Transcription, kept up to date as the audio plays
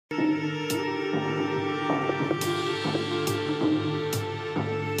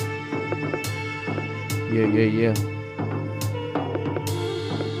Yeah, yeah, yeah.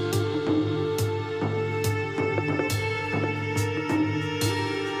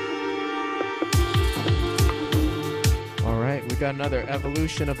 All right, we got another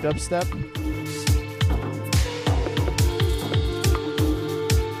evolution of dubstep.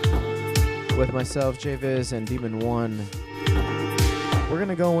 With myself, JVIZ, and DMN1. We're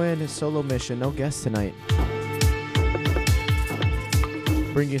gonna go in a solo mission, no guests tonight.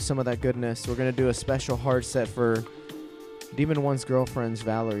 Bring you some of that goodness. We're gonna do a special hard set for DMN1's girlfriend's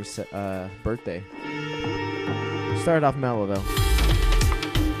Valerie's birthday. Start off mellow though.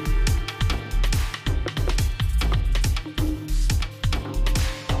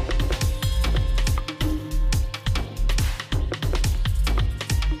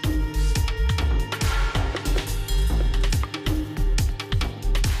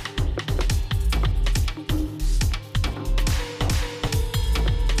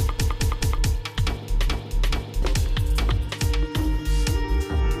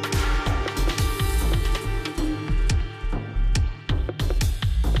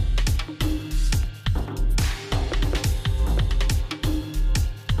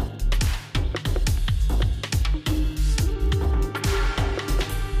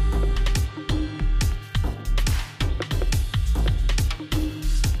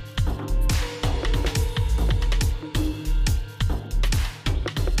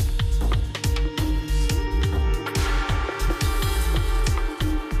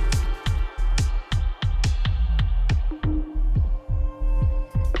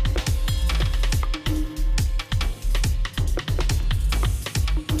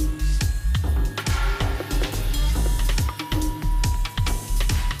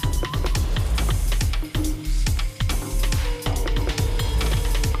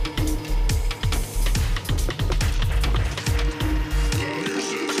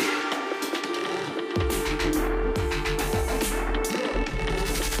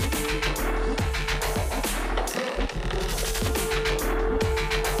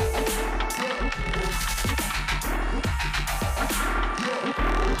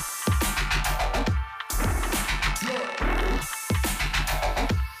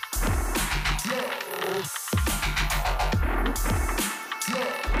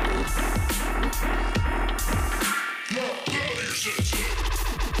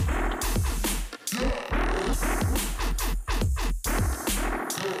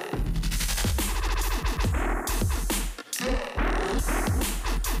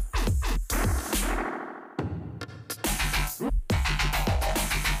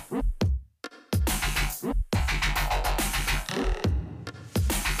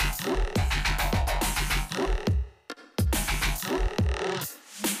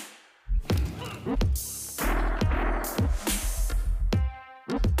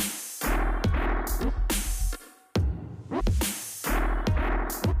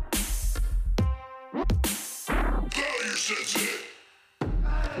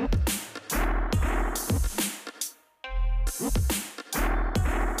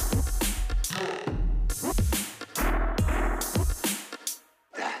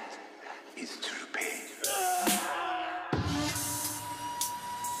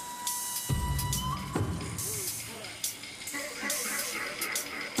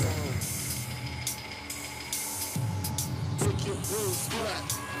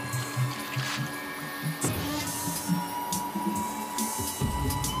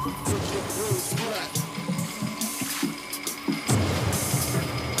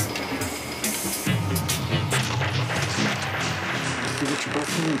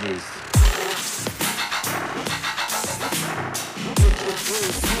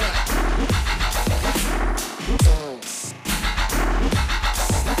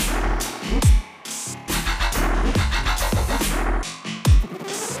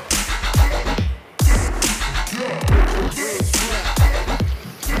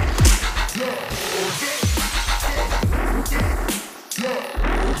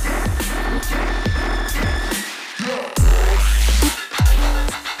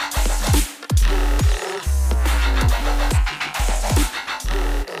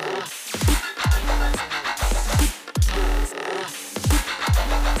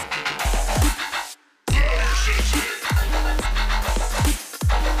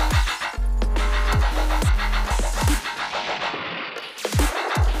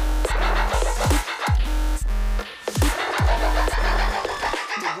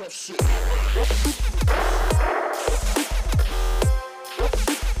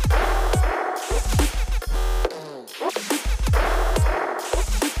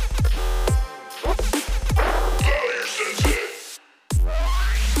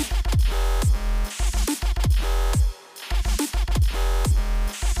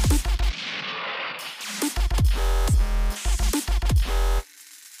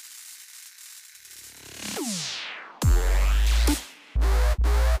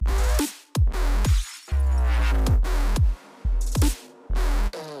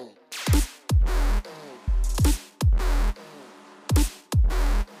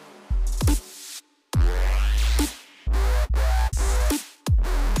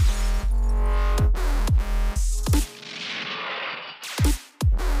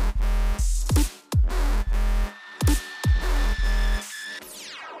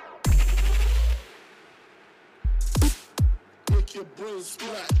 your brain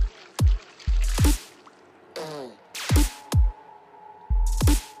splat.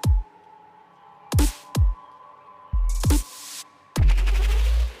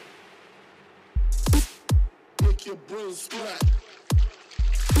 Make your brain splat.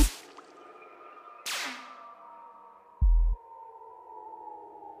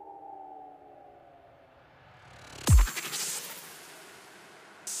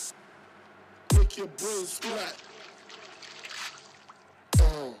 Make your brain splat.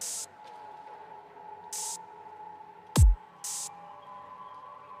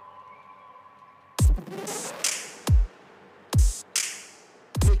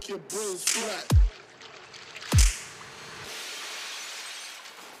 Make your brain splat.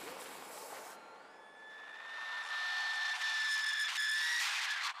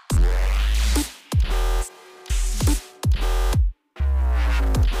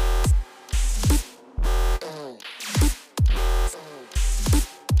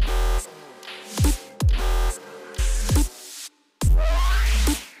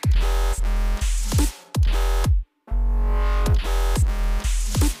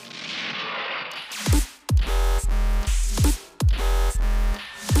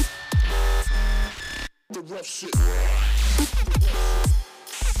 The rough shit.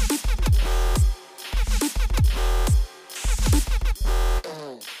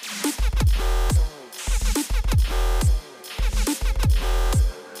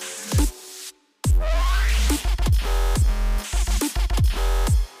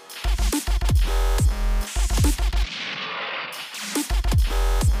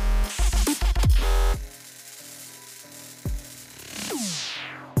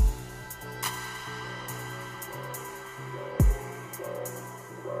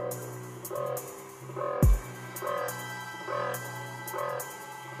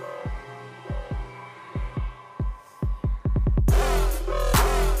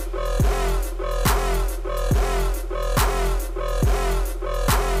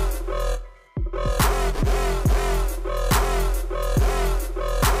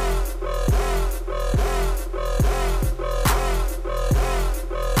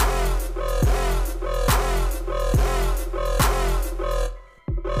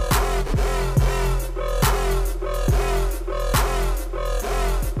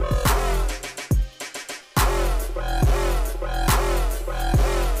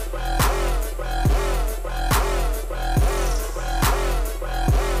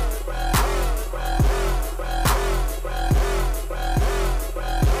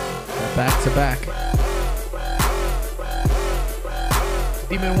 Back to back.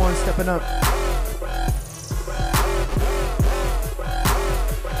 DMN1 stepping up.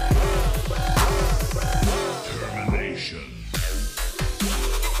 Termination.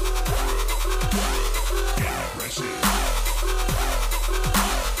 Impressive.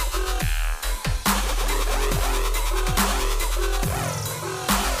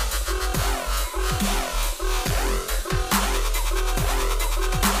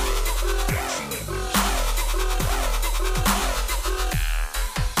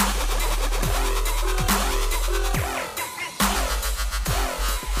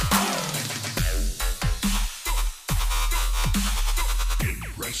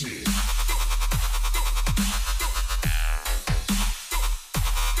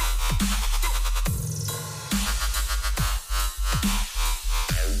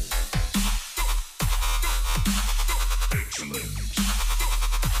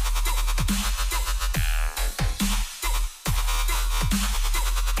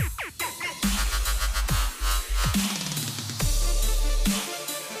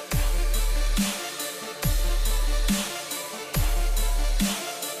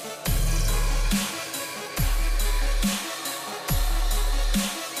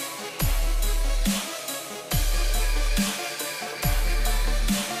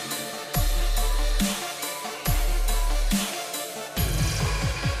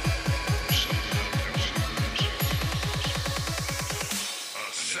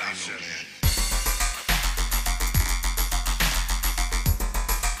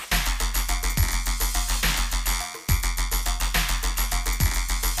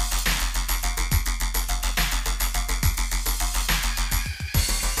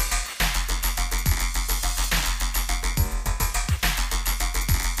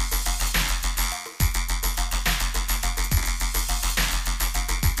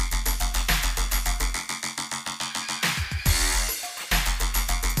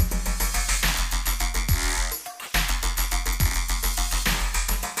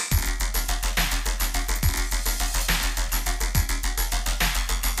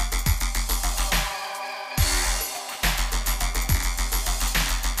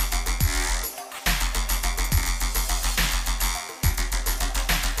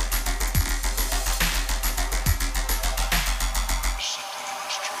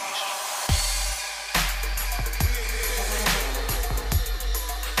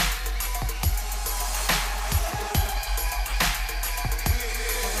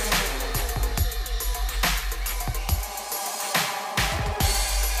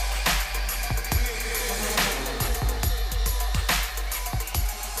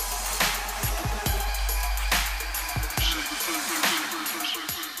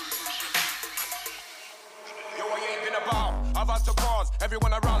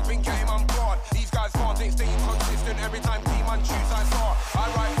 everyone around's been getting on board. These guys can't stay consistent every time D-Man shoots I saw. I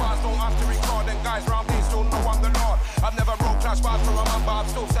write fast, don't have to record, and guys round here still know I'm the Lord. I've never wrote clash bars for a man, but I've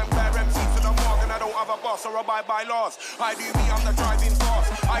still sent bare MCs to the morgue, and I don't have a boss or abide by laws. I do me, I'm the driving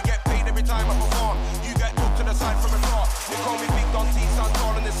force. I get paid every time I perform. You get took to the side from a top. They call me Big Don T, stand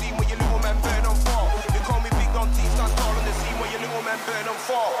tall in the scene where your little men burn and fall. They call me Big Don T, stand tall in the scene where your little men burn and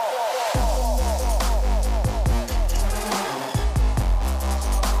fall.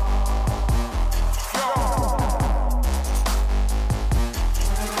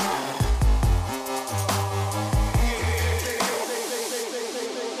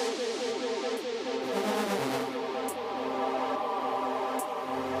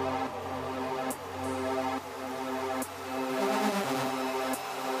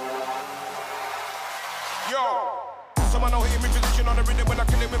 Someone out here in position on the rhythm when I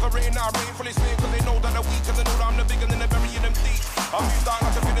kill it with a written out rain fully spin, cause they know that they're weak and they know that I'm the bigger than the burying them deep. I move down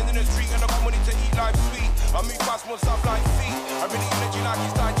like a villain in the street and I got money to eat like sweet. I move fast, more stuff like feet. I really energy like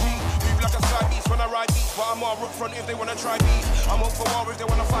it's Tai Chi. Move like a side beast when I ride beats, but I'm more up front if they wanna try beats. I'm up for war if they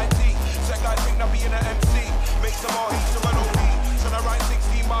wanna fight T. Set guys think that being an MC makes them all hate to LOB. Should I write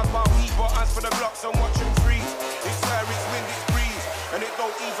 16 bars about heat, but as for the blocks I'm watching freeze. It's air, it's wind, it's breeze, and it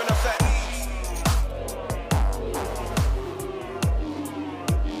don't even affect me.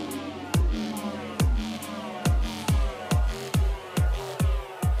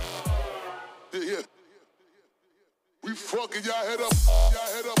 We fucking y'all head up, y'all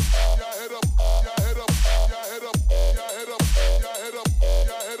head up, y'all head up, y'all head up, y'all head up, y'all head up, y'all head up,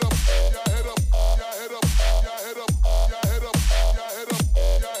 y'all head up, y'all head up, y'all head up, y'all head up, y'all head up, y'all head up,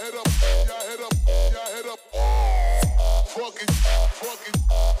 y'all head up, y'all head up, y'all head up. Fucking, fucking,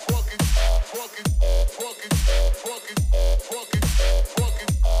 fucking, fucking, fucking, fucking, fucking, fucking,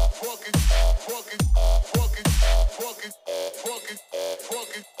 fucking, fucking, fucking, fucking, fucking,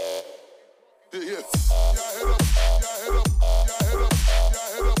 fucking. Yeah, yeah. Y'all head up, y'all head up, y'all head up, y'all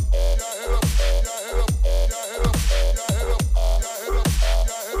head up, y'all head up, y'all head up, y'all head up, y'all head up, y'all head up, y'all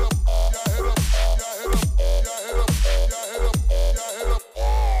head up, y'all head up, y'all head up, y'all head up, y'all head up, y'all head up.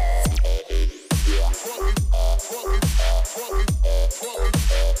 Fucking, fucking, fucking, fucking,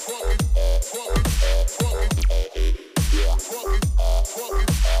 fucking, fucking, fucking, fucking,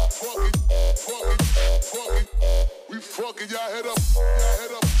 fucking, fucking, fucking, fucking. We fucking y'all head up, y'all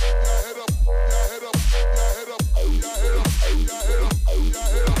head up, y'all head up.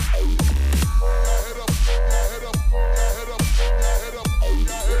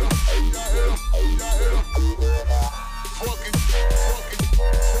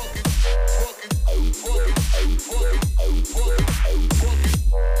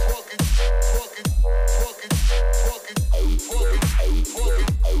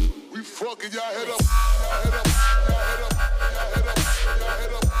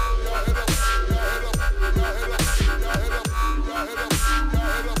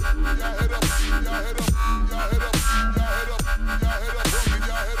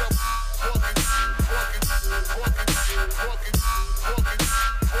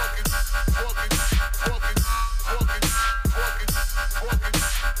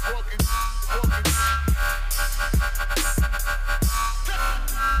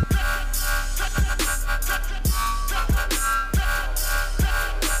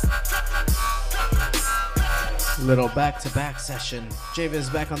 Little back-to-back session.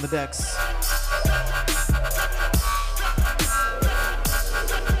 JVIZ back on the decks.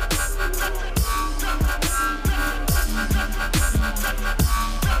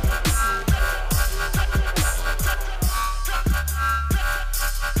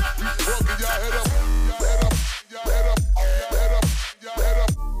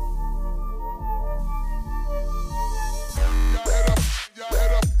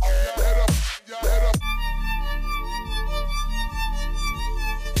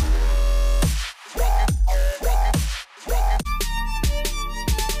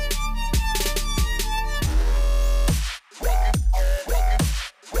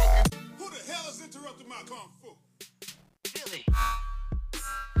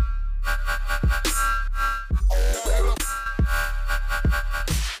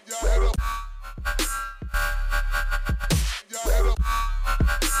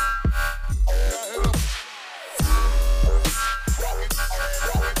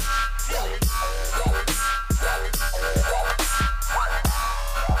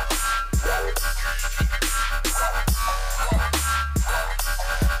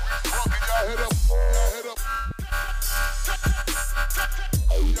 Head up.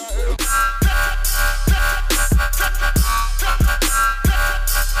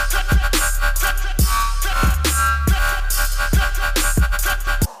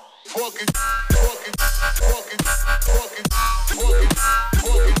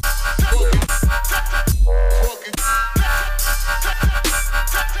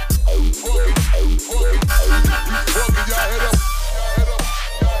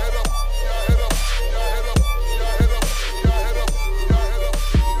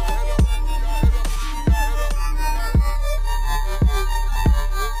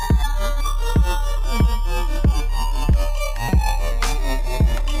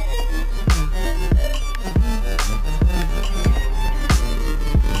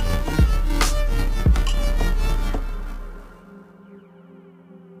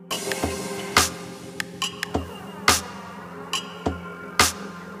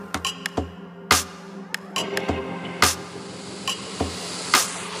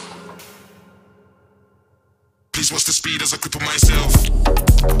 Please watch the speed as I cripple myself.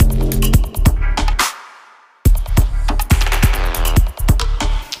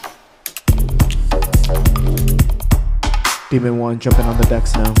 DMN1 jumping on the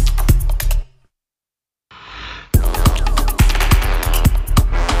decks now.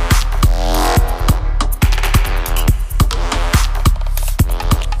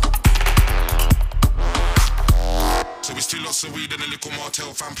 So it's 2 lots of weed and a little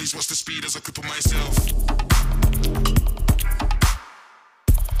martell. Fam, please watch the speed as I cripple myself.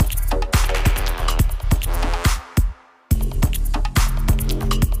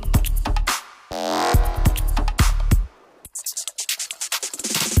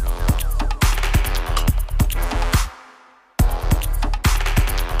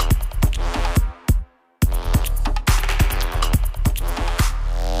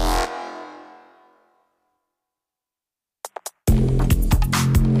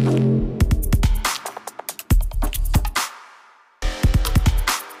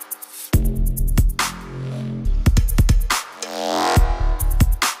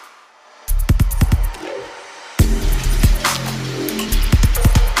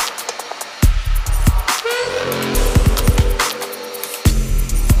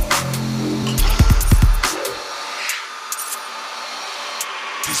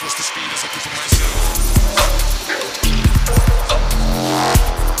 Please watch the speed as I cripple myself.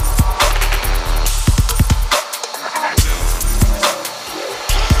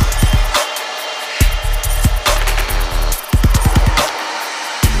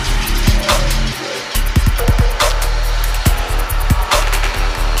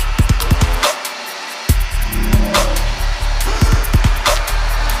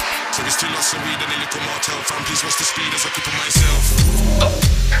 So it's 2 lots of weed and a little martell. Fam, please watch the speed as I cripple myself.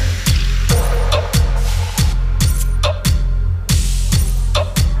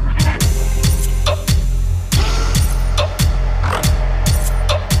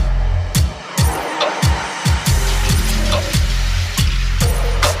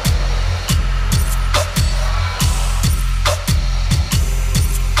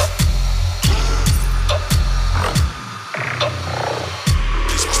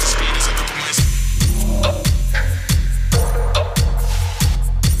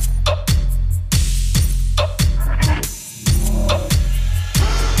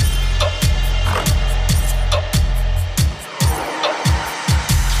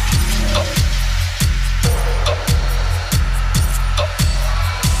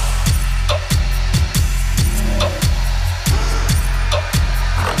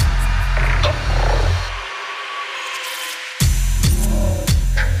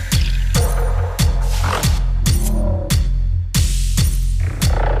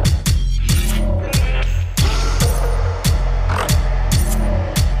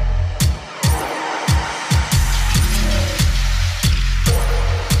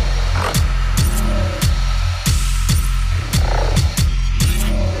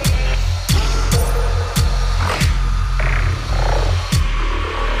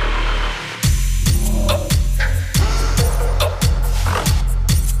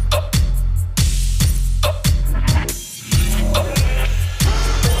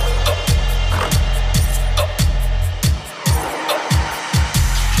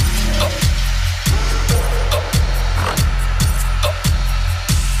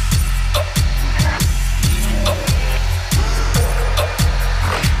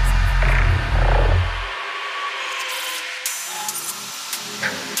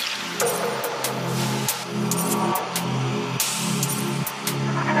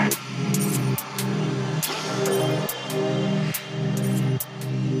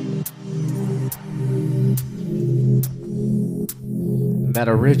 That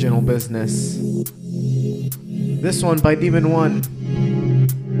original business. This one by DMN1,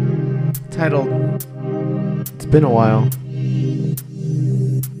 titled It's Been a While.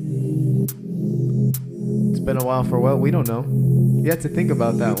 been a while for what? We don't know. You have to think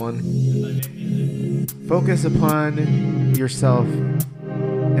about that one. Focus upon yourself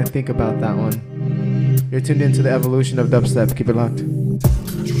and think about that one. You're tuned into the evolution of dubstep. Keep it locked.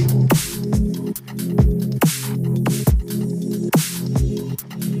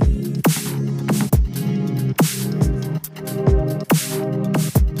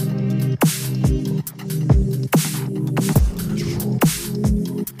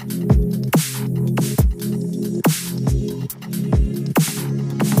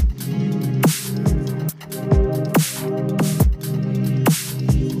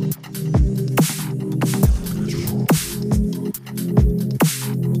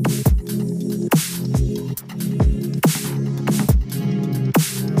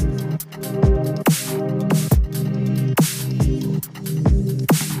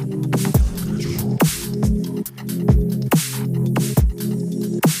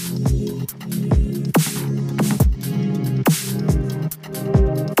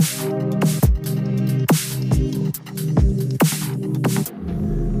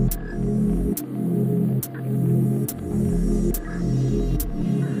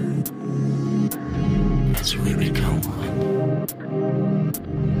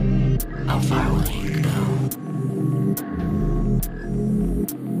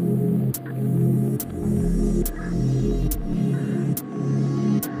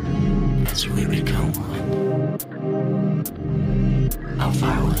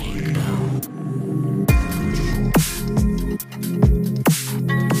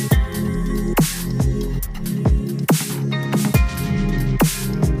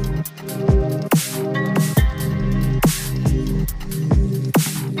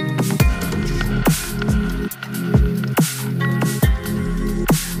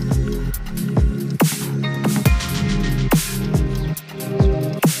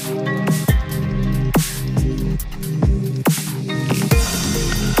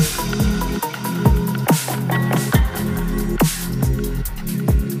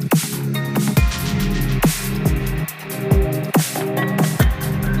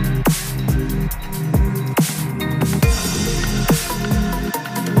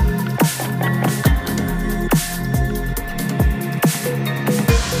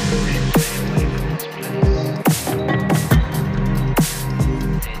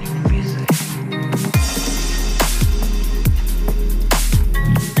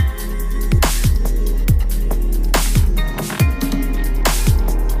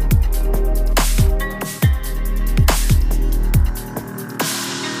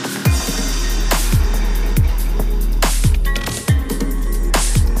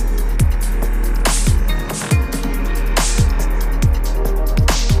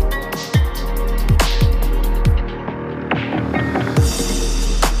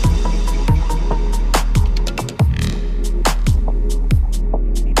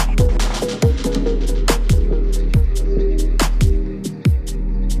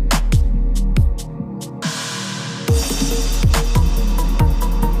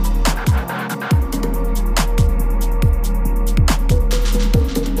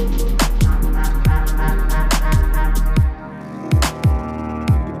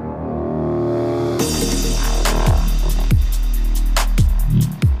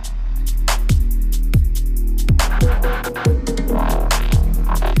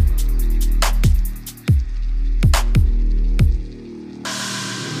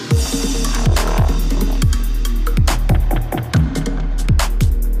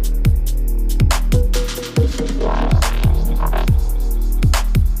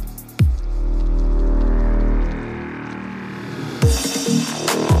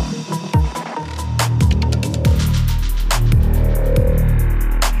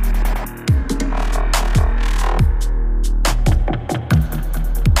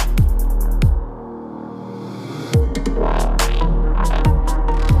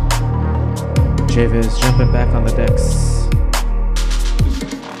 JVIZ jumping back on the decks.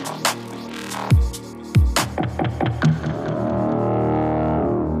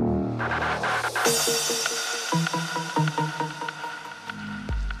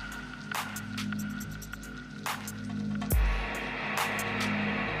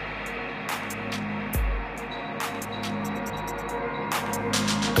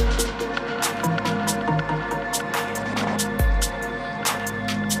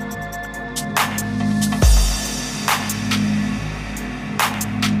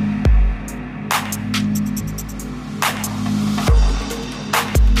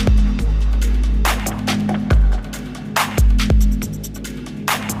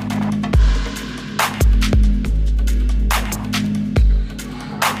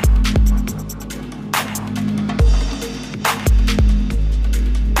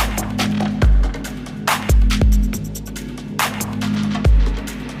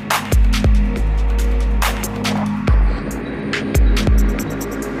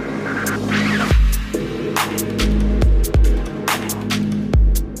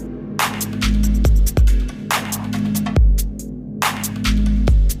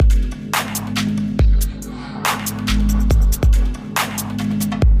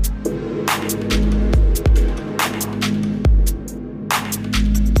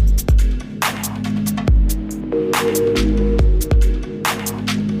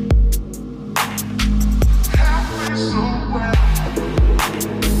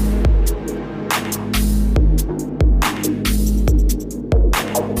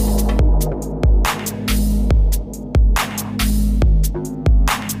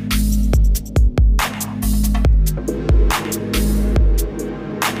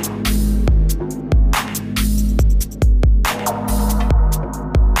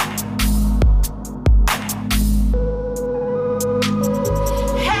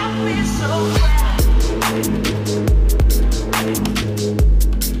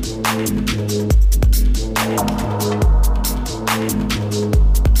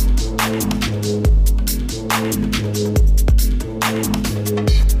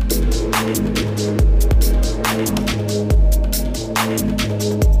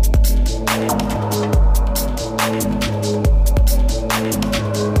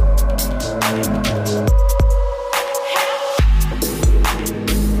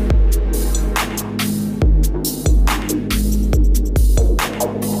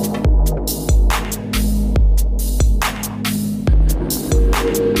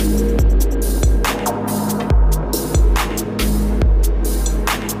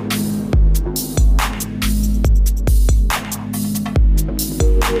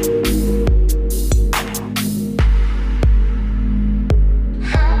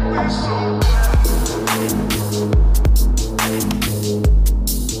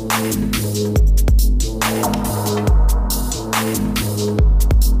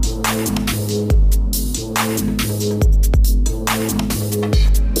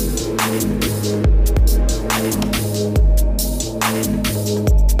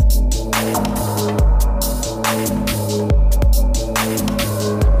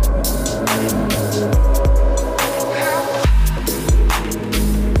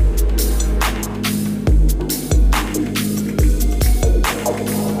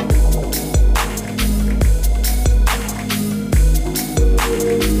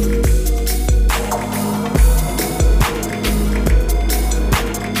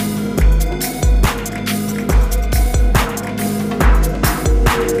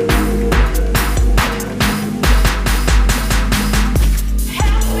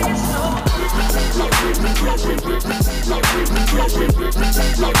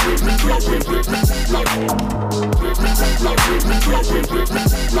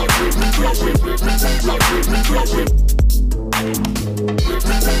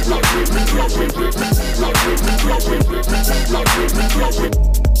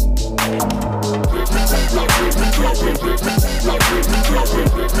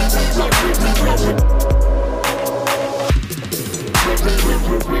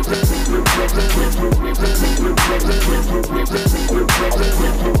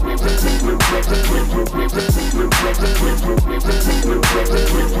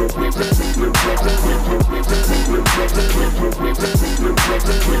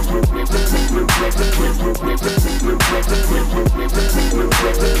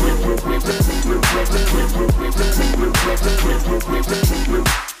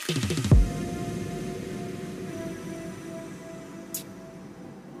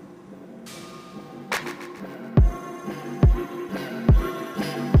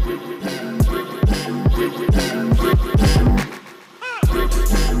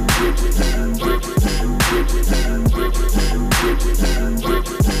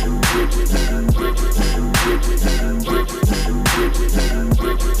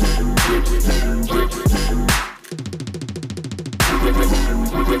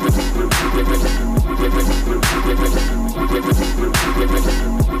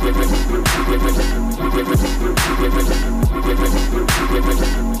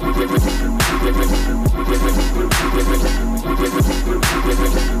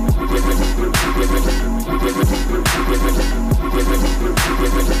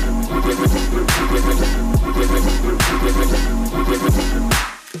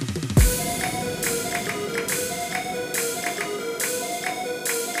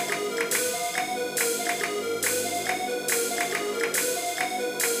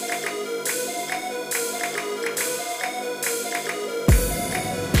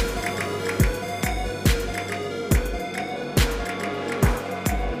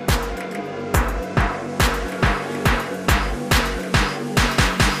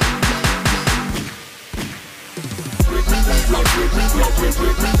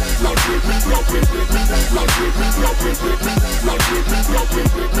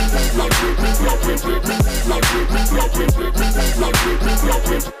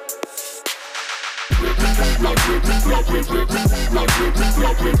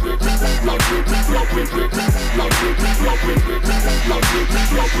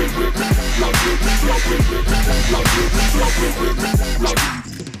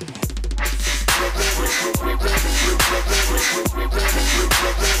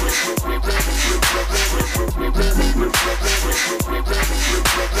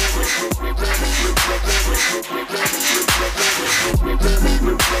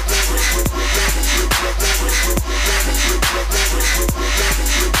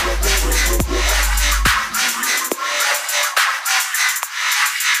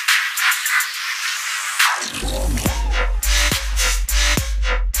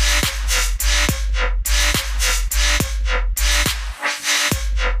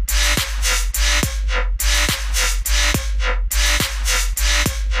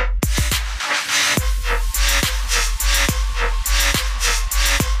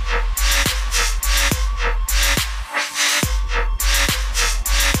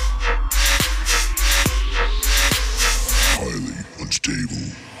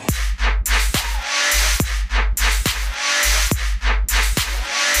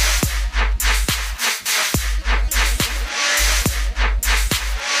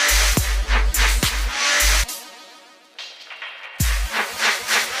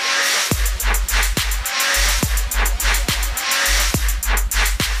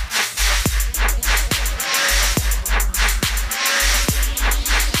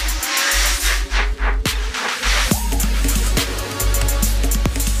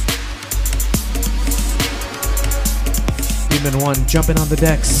 DMN1 jumping on the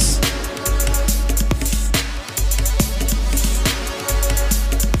decks.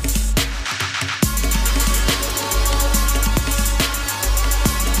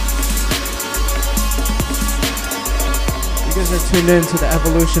 You guys are tuned in to the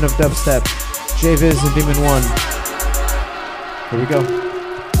evolution of dubstep. JVIZ and DMN1. Here we go.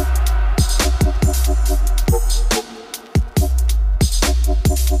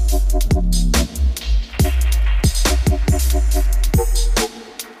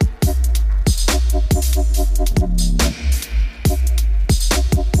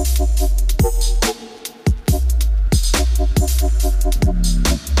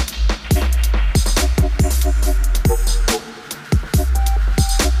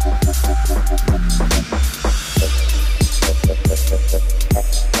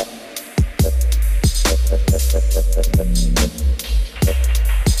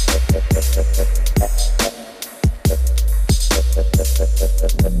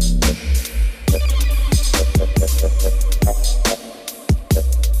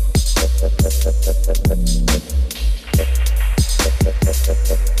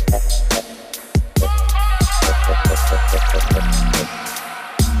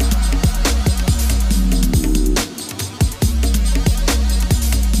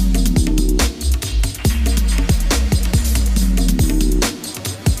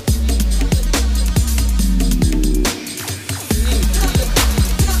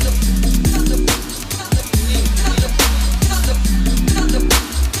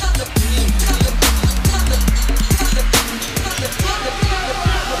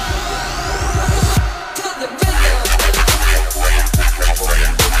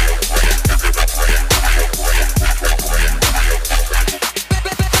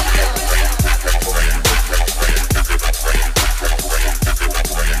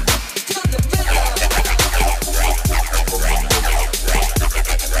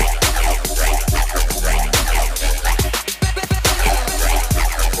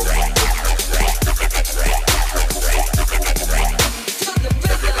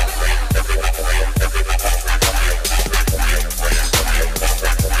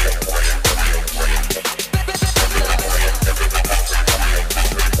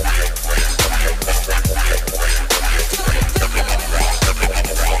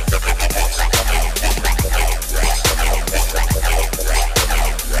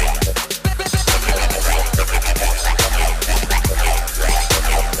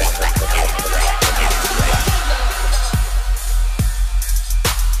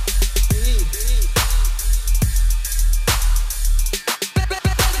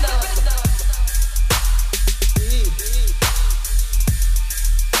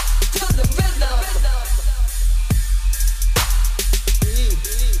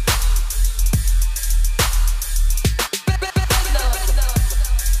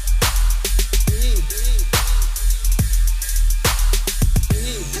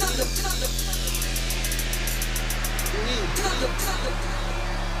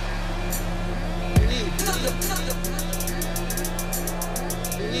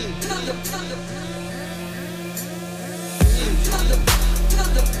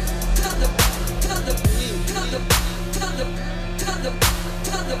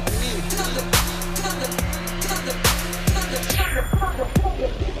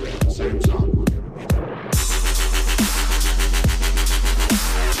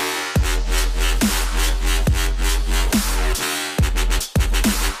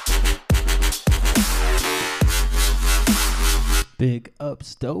 Big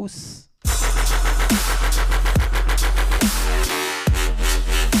ups, dose.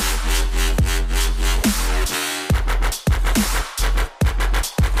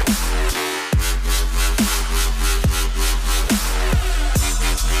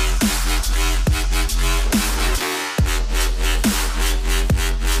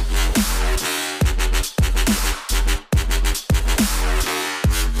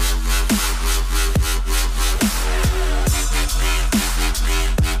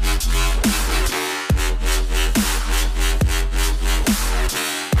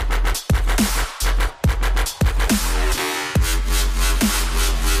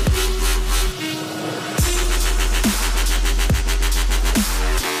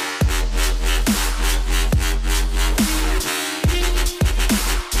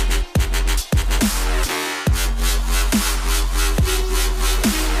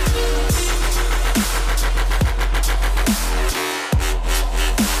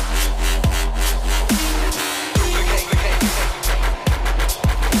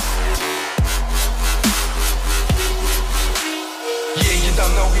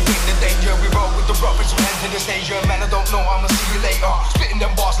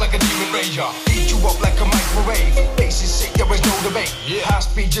 major. Heat you up like a microwave. Bass is sick, there is no debate. High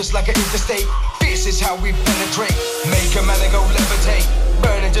speed just like an interstate. Fierce is how we penetrate. Make a man go levitate.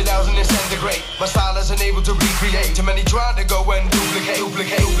 Burn into 1,000 and centigrade. My style is unable to recreate. Too many trying to go and duplicate.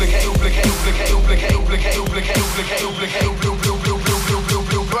 Duplicate, duplicate, duplicate, duplicate, duplicate, duplicate, duplicate, duplicate,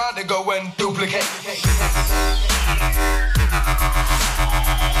 duplicate, trying to go and duplicate.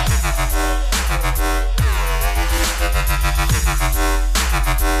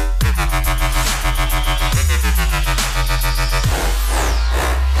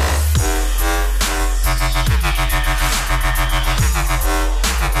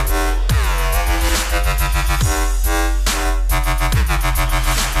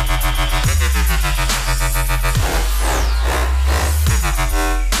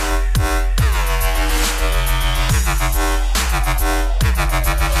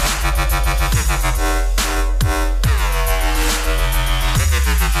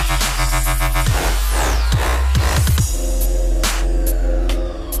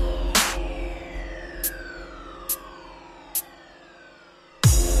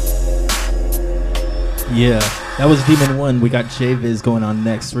 Yeah, that was DMN1. We got JVIZ going on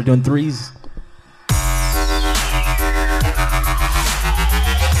next. We're doing threes.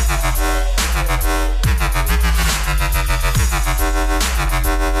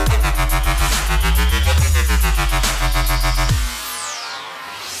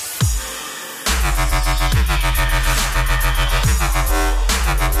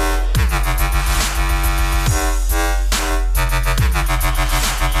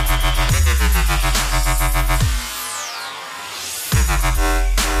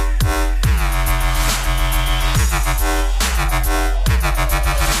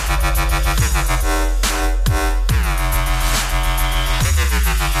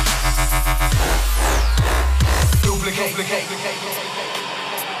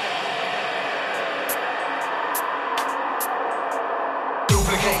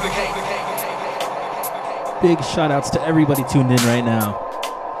 Big shout outs to everybody tuned in right now.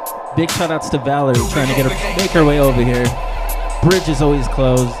 Big shout outs to Valerie trying to make her way over here. Bridge is always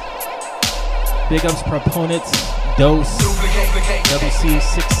closed. Big ups proponents, Dose,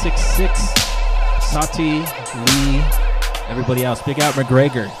 WC666, Sati, Lee, everybody else. Big out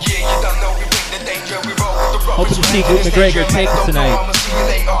McGregor. Hoping to see Good McGregor take it tonight.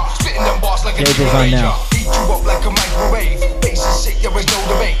 JVIZ on now. Heat you up like a microwave. Bass is sick, there is no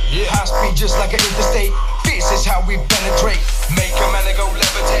debate. High speed just like an interstate. Fierce is how we penetrate. Make a man go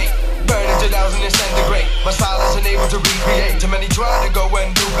levitate. Burn into 1,000 and centigrade. My style is unable to recreate. Too many trying to go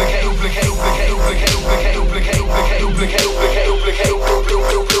and duplicate. Duplicate, duplicate, duplicate, duplicate, duplicate, duplicate, duplicate,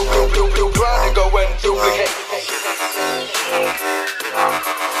 duplicate, duplicate, trying to go and duplicate.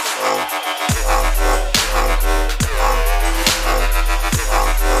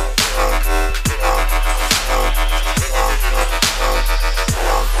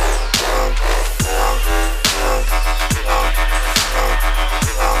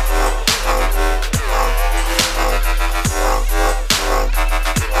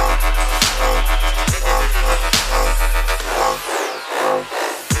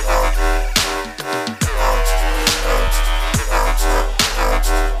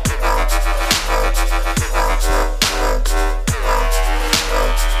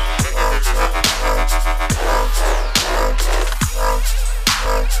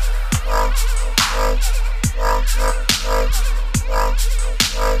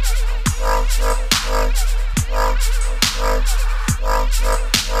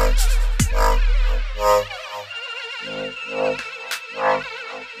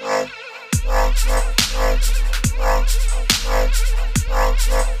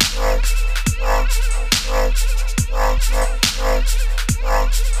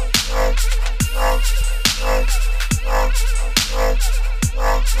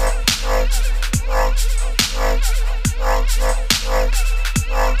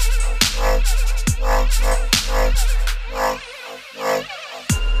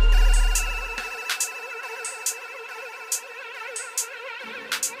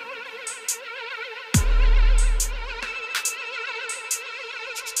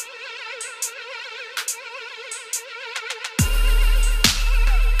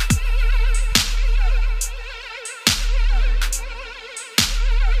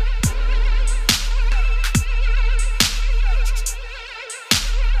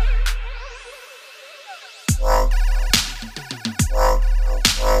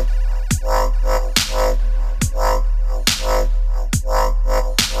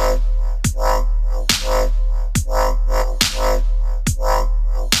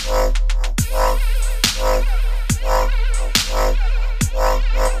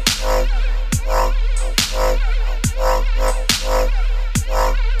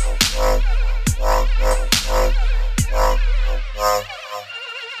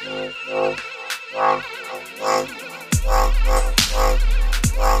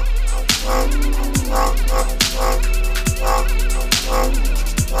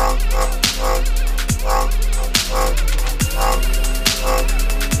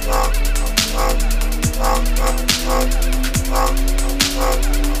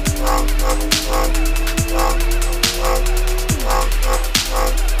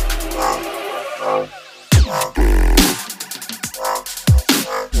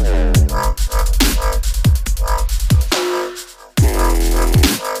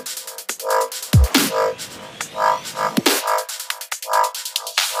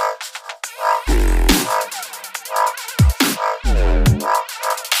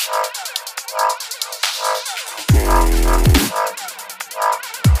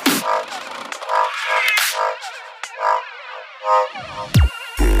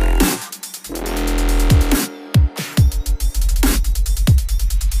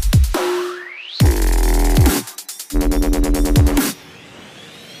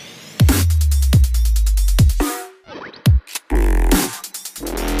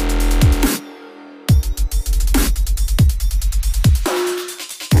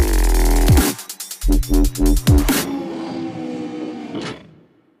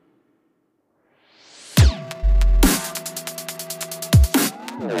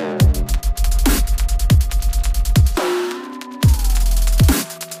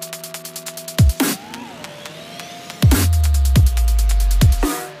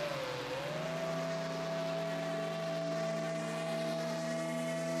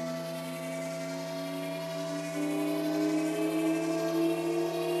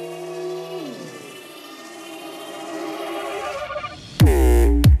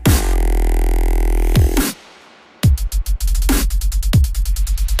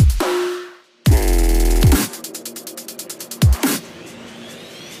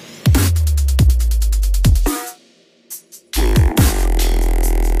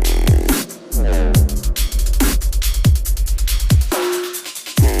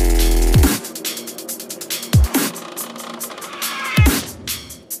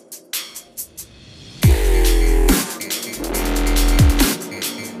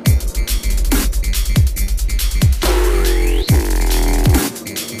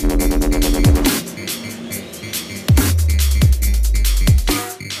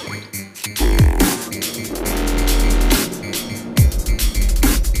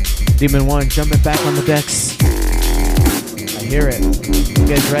 DMN1 jumping back on the decks. I hear it. You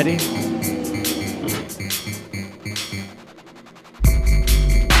guys ready?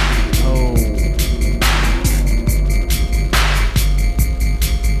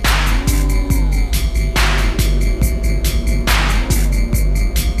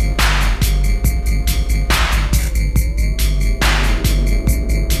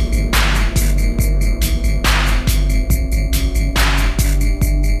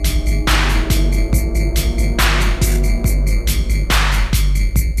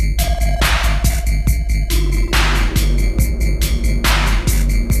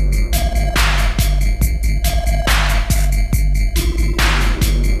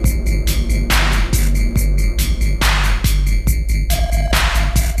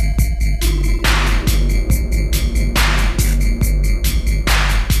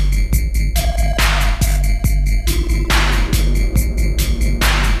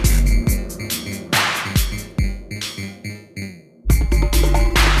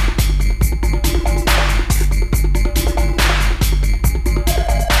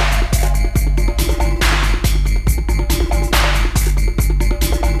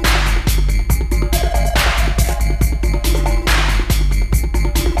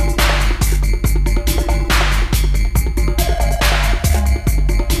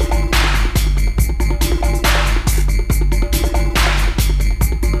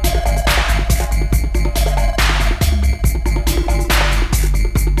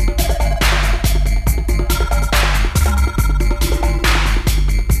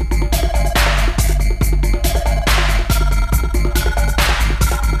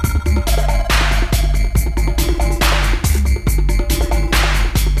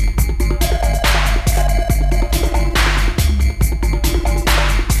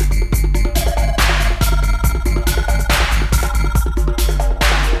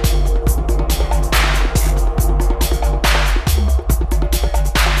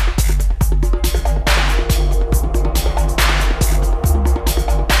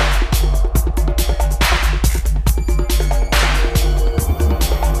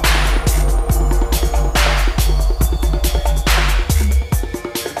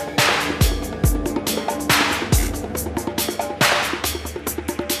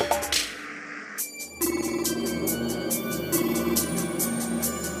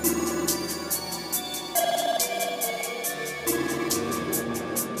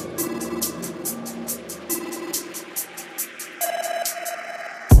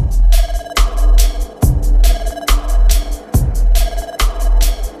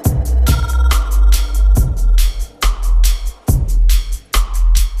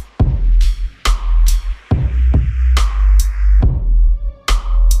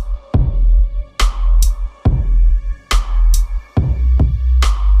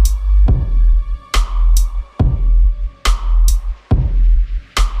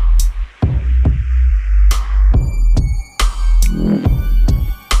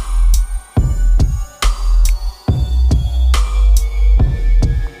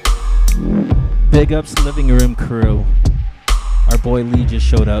 Big ups living room crew. Our boy Lee just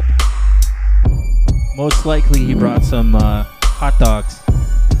showed up. Most likely he brought some hot dogs.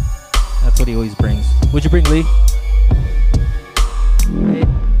 That's what he always brings. What'd you bring, Lee?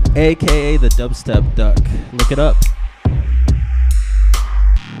 AKA the Dubstep Duck. Look it up.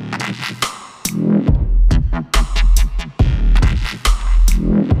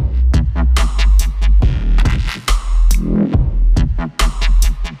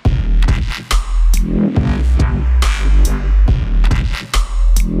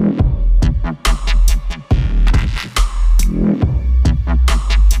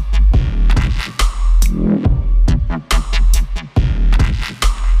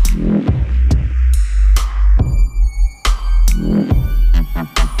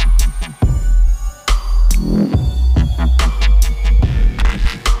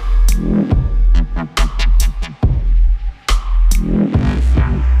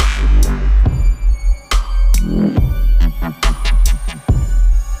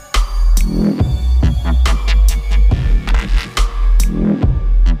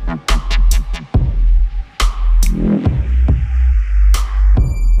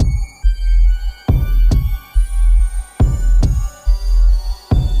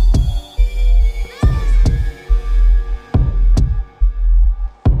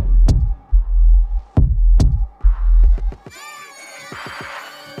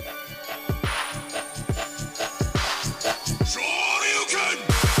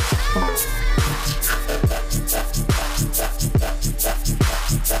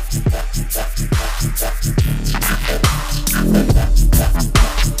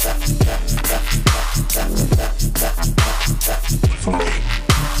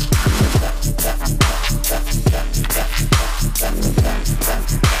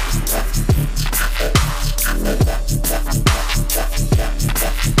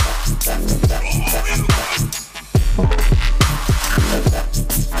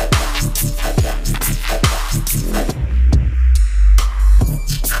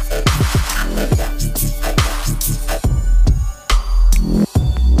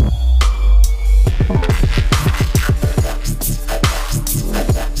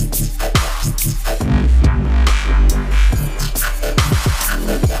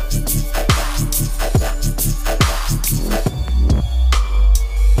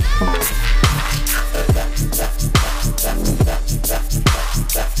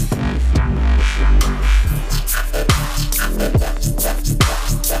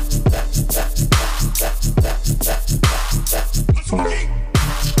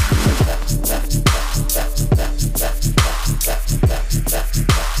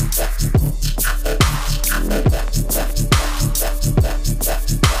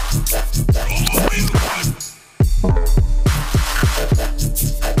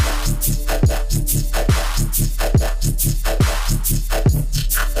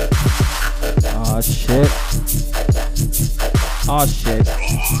 Oh shit.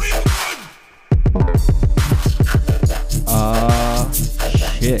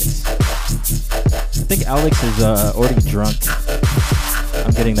 Shit. I think Alex is already drunk.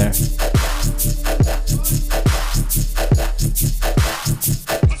 I'm getting there.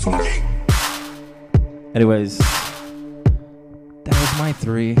 Anyways, that was my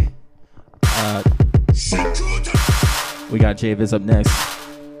 3. We got JVIZ up next.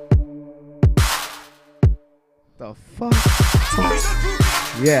 The fuck?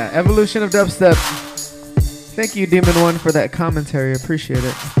 Yeah, evolution of dubstep. Thank you, DMN1, for that commentary. Appreciate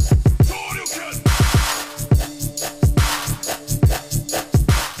it.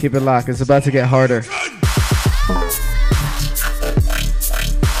 Keep it locked. It's about to get harder.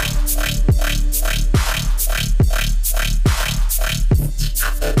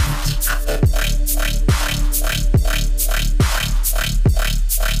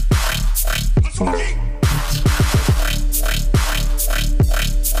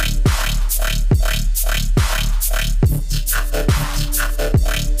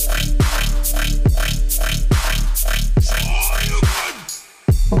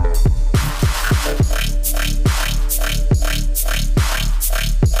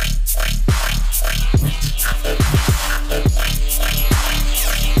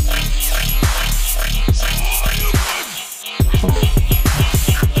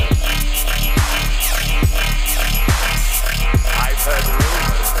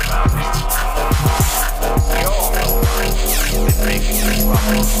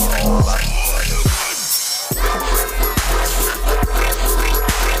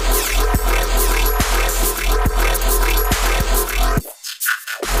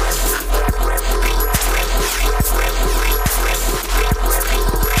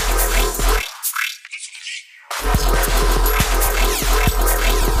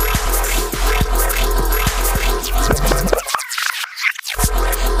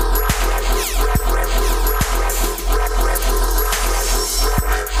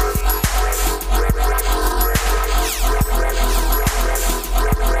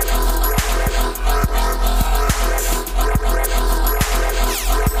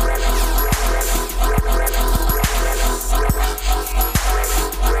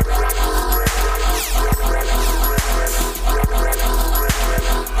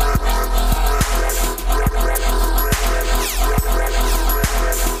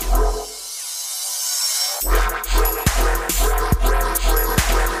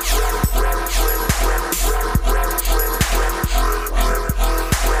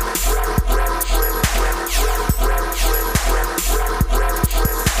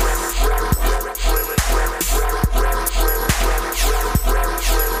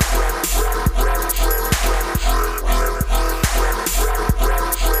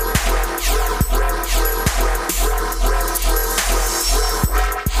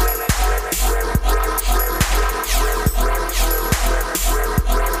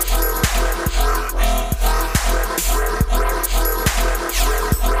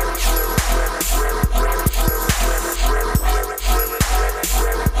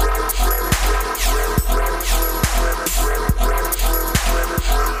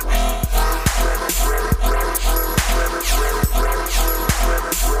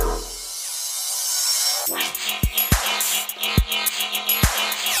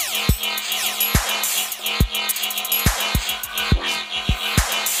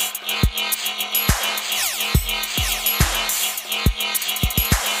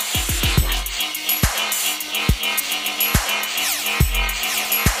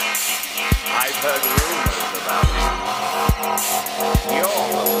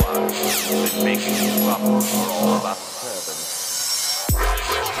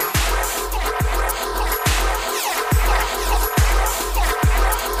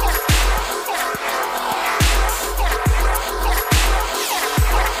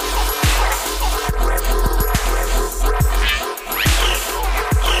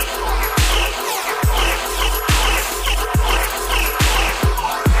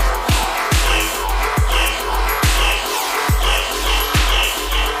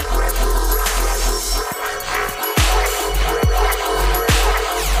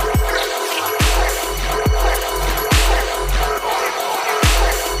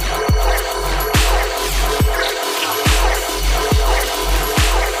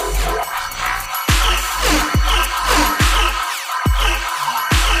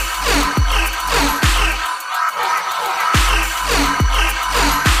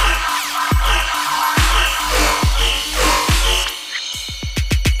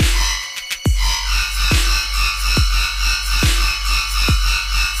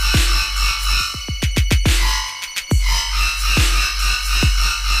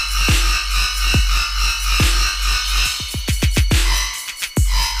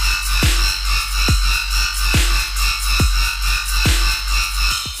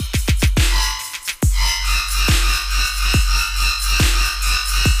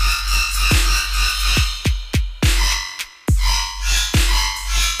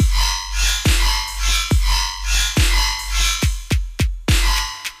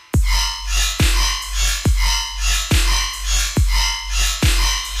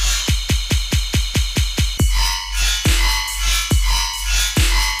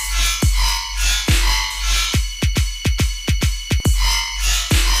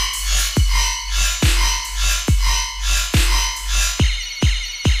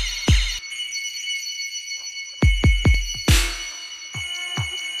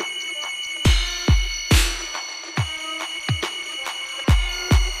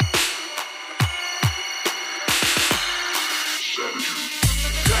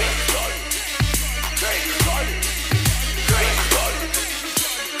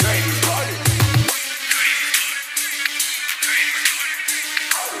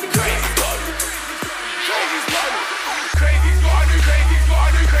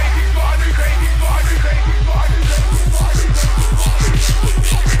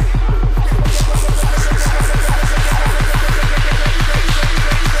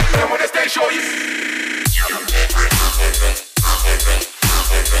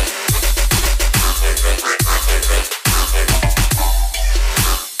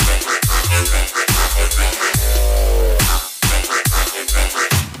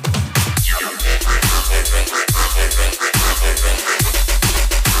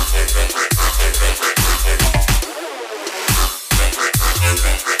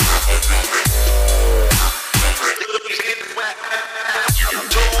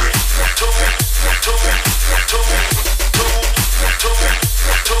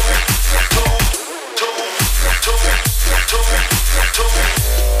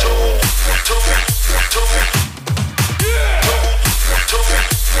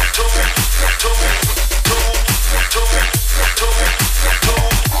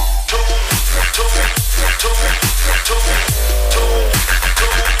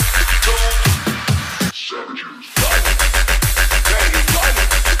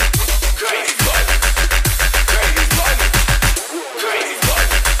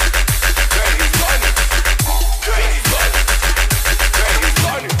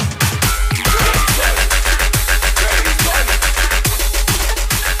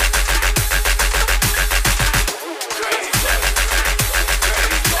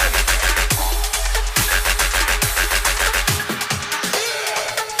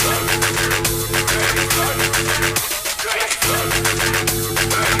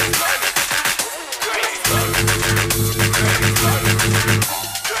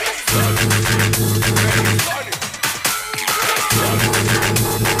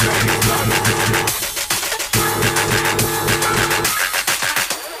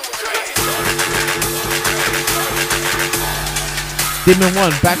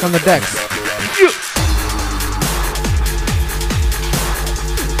 DMN1 back on the decks.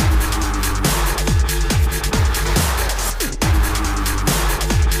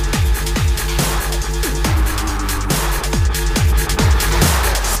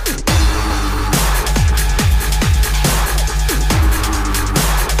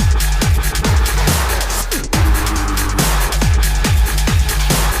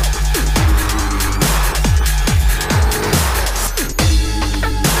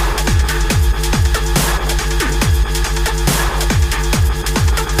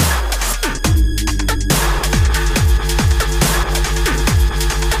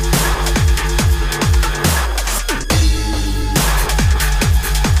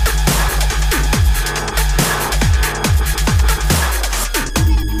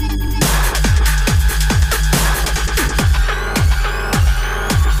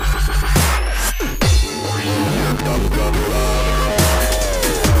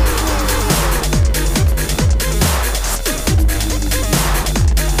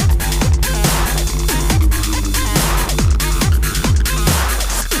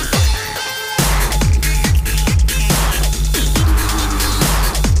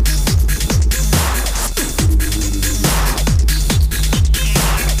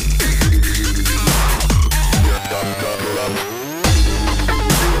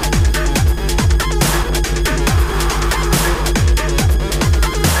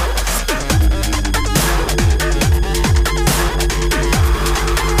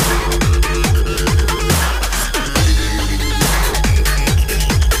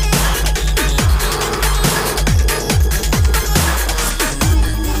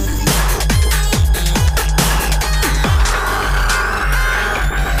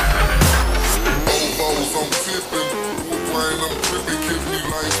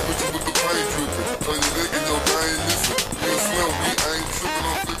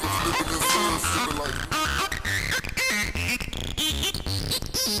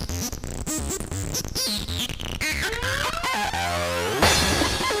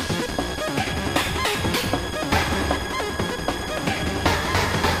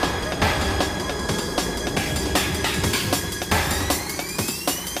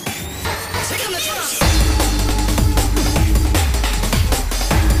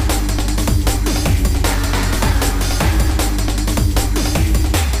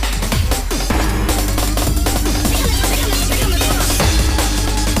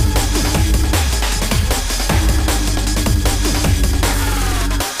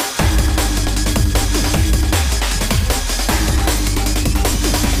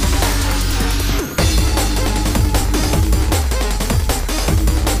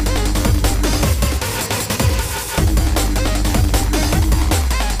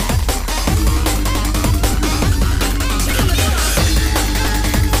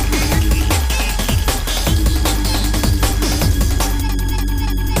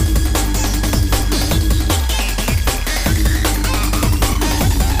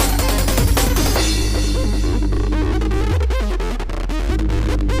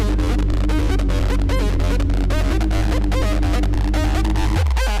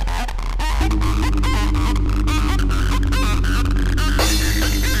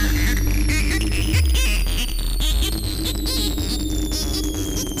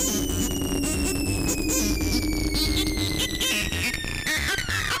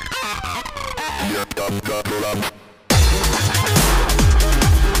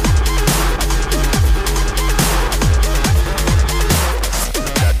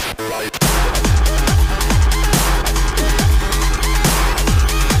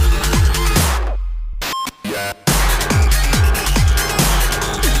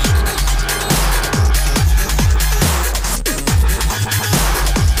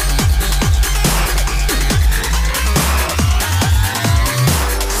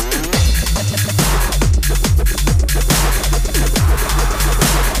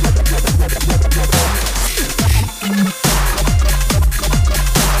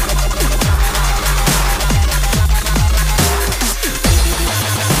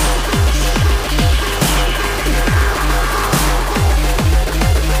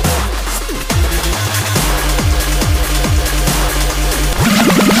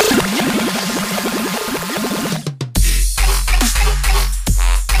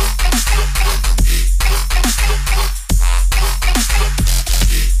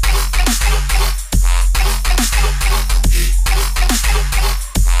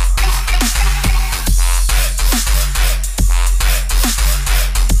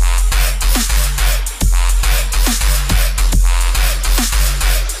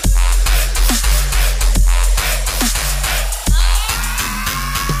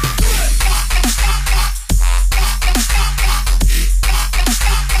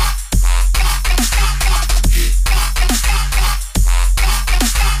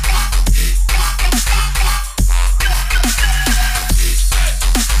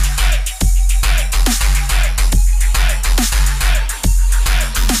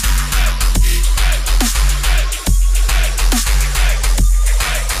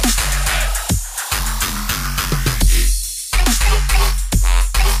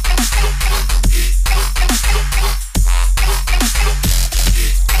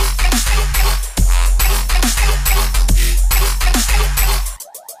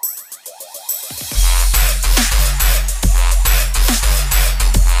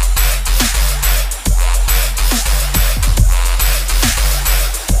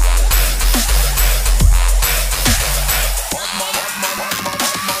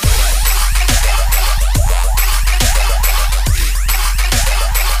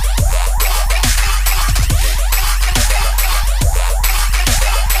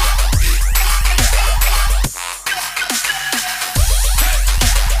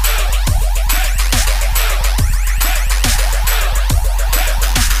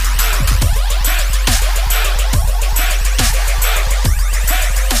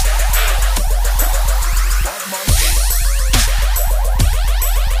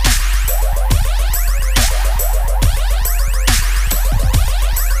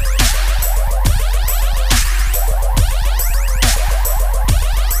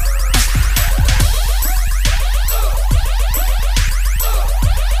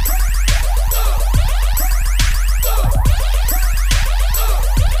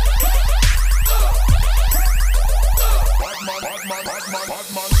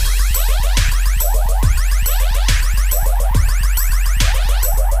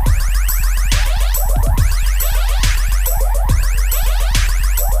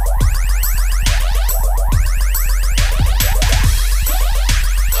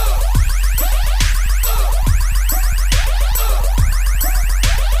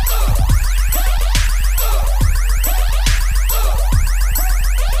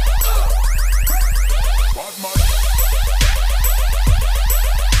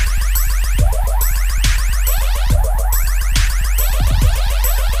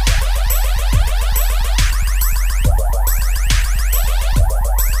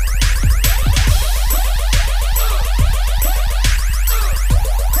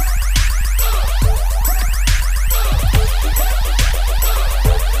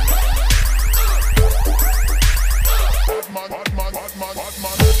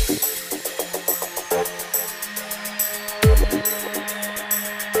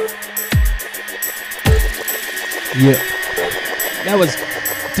 Yeah. That was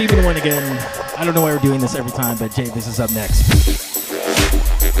DMN1 again. I don't know why we're doing this every time, but JVIZ is up next.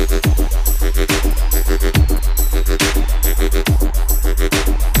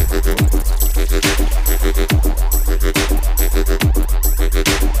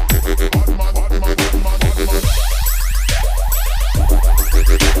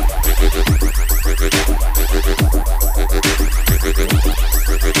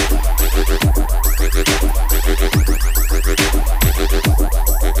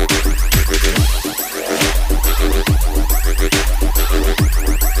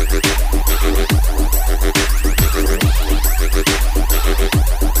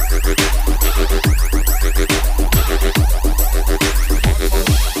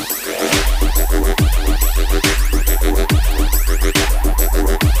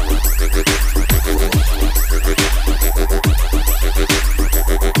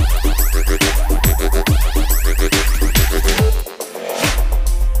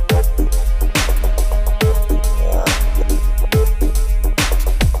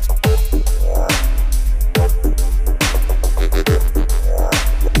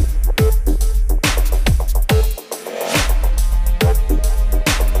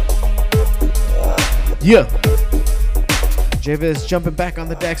 Yeah. JVIZ jumping back on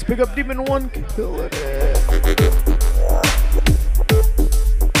the decks. Pick up DMN1. Killing it.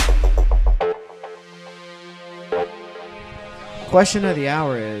 Question of the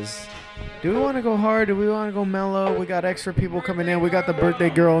hour is, do we want to go hard? Do we want to go mellow? We got extra people coming in. We got the birthday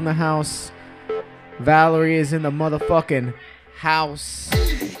girl in the house. Valerie is in the motherfucking house.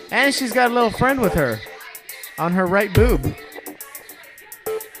 And she's got a little friend with her on her right boob.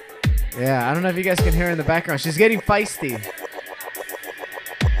 Yeah, I don't know if you guys can hear her in the background. She's getting feisty.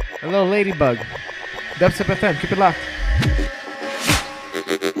 A little ladybug. Dubstep FM, keep it locked.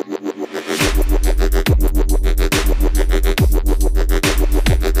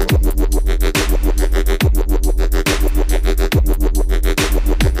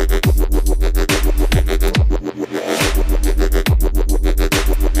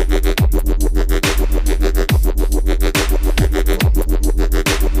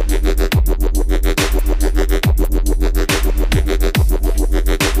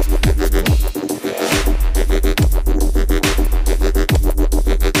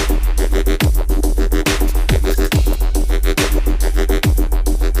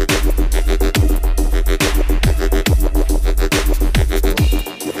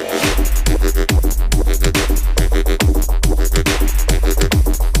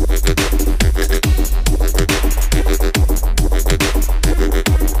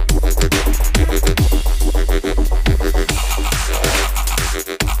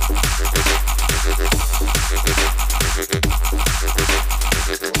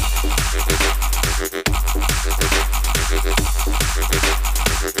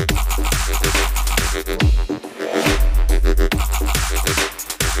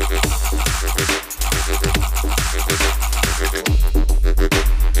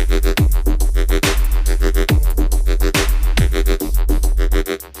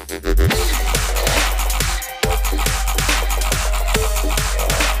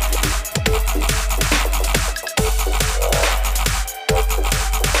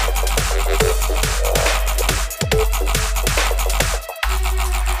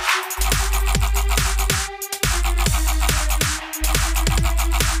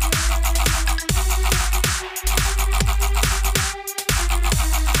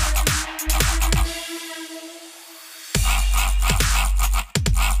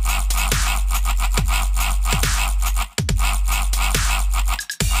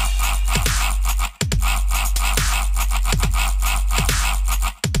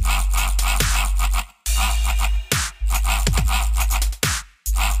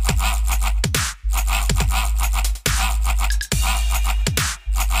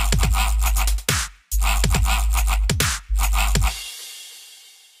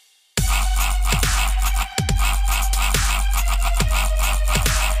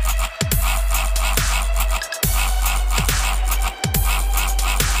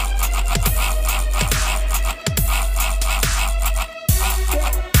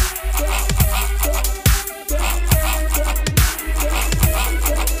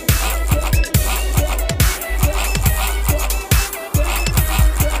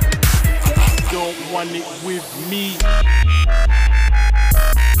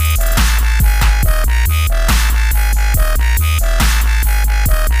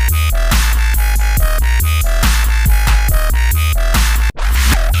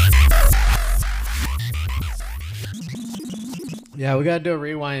 we gotta do a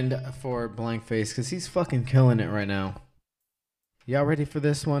rewind for Blank Face because he's fucking killing it right now. Y'all ready for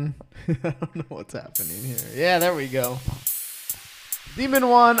this one? I don't know what's happening here. Yeah, there we go.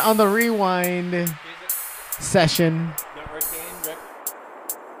 DMN1 on the rewind session.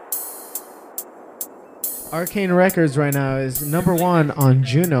 Arcane Records right now is #1 on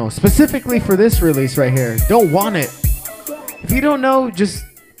Juno, specifically for this release right here. Don't want it. If you don't know, just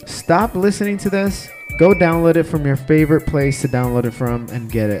stop listening to this. Go download it from your favorite place to download it from and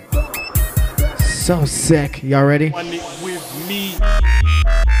get it. So sick. Y'all ready? Want it with me.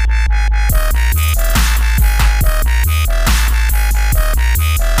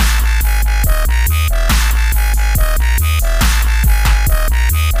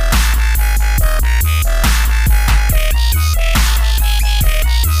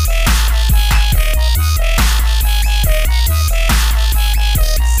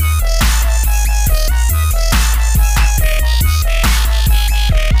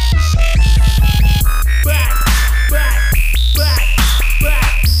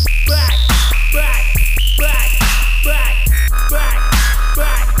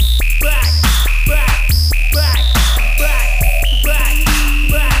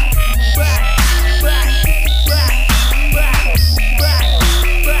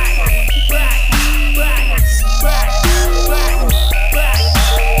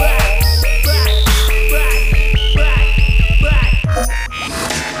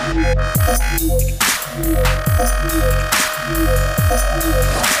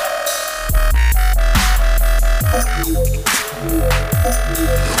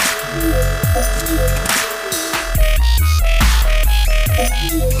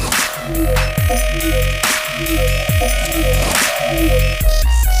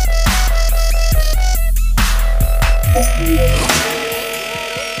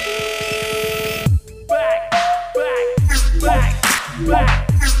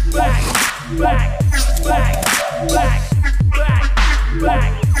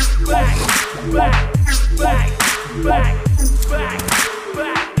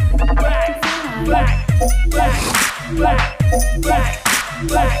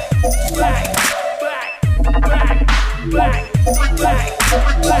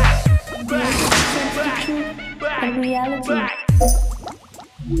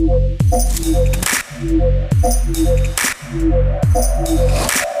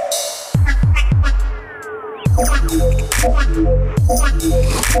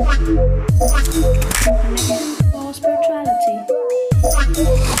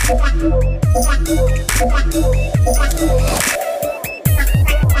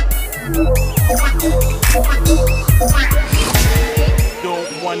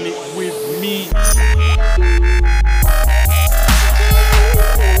 Don't want it with me.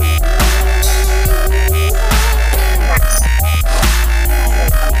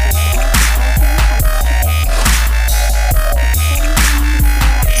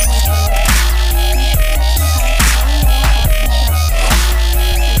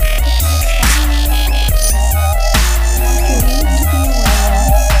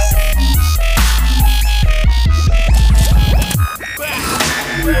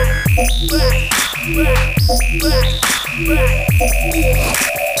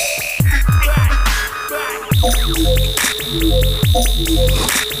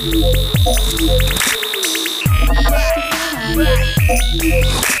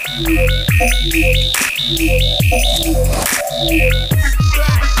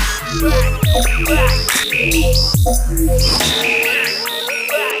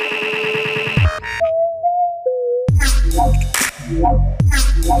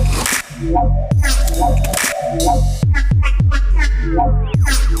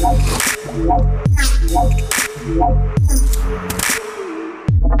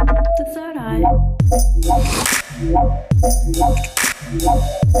 The third eye.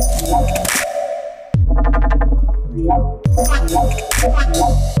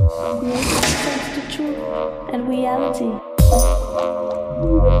 Music sense the truth and reality.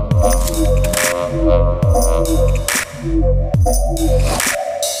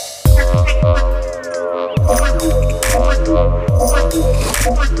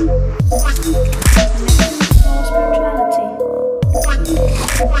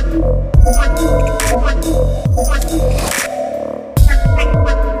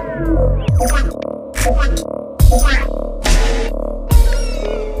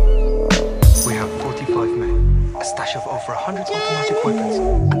 We have 45 men, a stash of over 100 automatic weapons,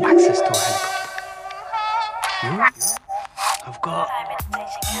 and access to a helicopter. You? I've got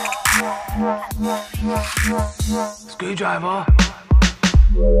screwdriver.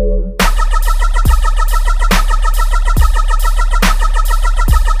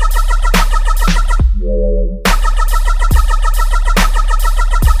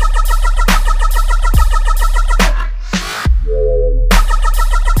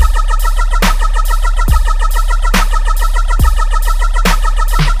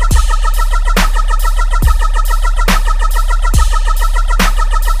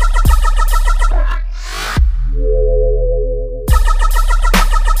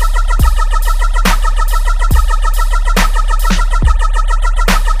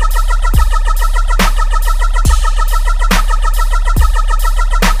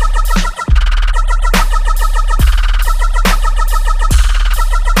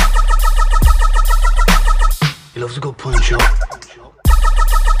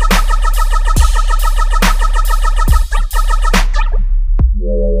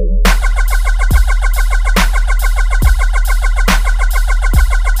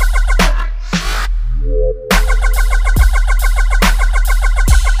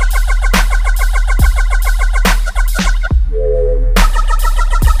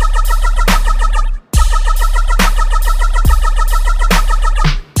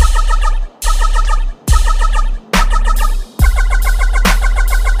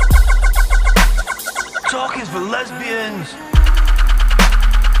 for lesbians.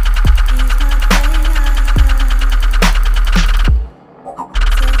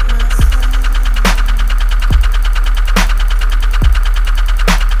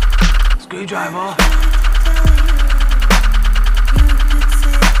 Screwdriver.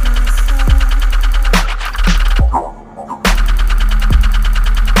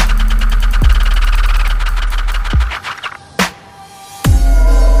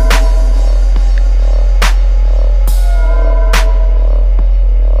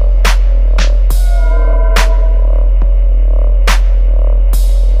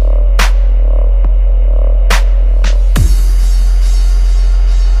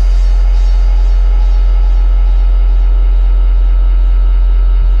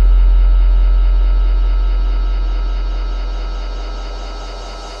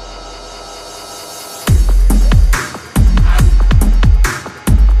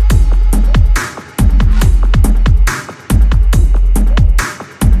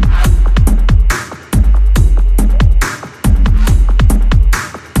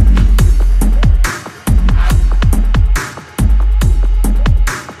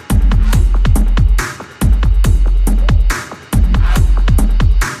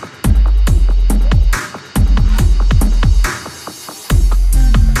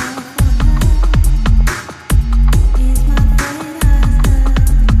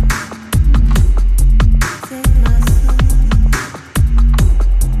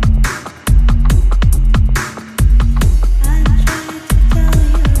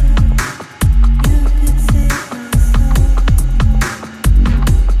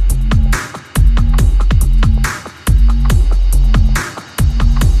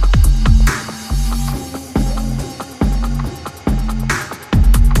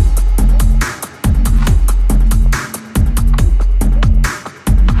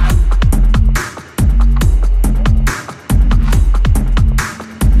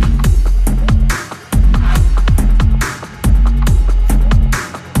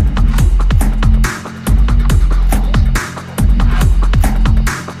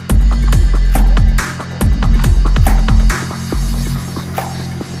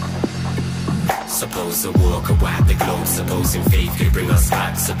 Suppose a walk around the globe, supposing faith could bring us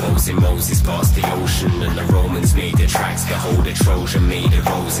back. Supposing Moses passed the ocean and the Romans made the tracks. Behold, a Trojan made of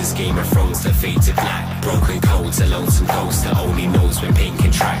roses, Game of Thrones that fade to black. Broken codes, a lonesome coast that only knows when pain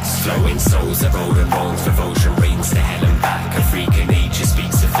contracts. Flowing souls that roll and wrongs, devotion reigns to hell and back. A freak of nature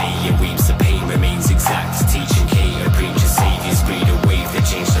speaks of failure, weeps the pain remains exact. Teaching cater, preacher, saviors, breed a wave that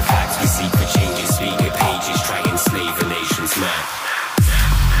change the facts. We seek for changes, speak of pages, try and enslave a nation's mad.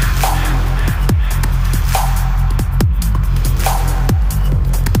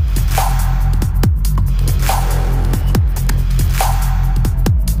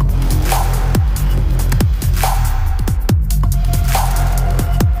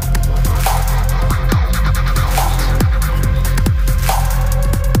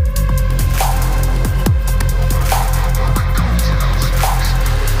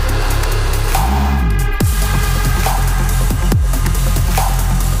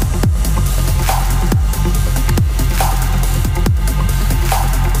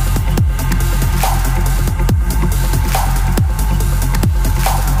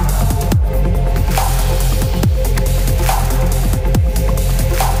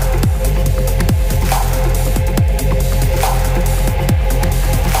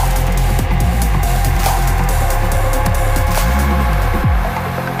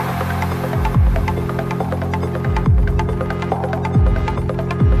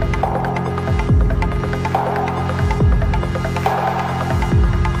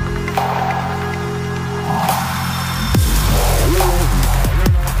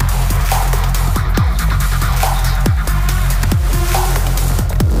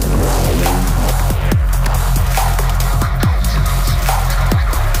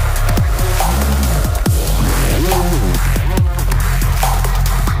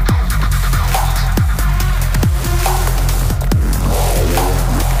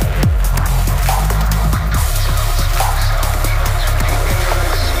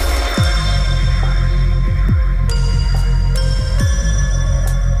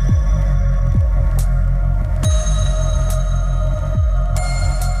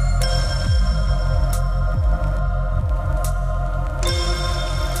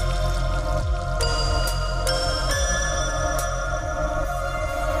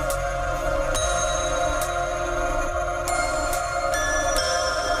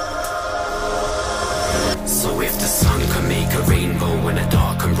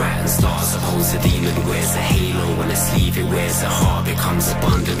 becomes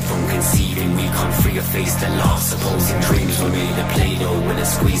abundant from conceiving. We can't free or face the loss. Supposing dreams were made of Play-Doh, when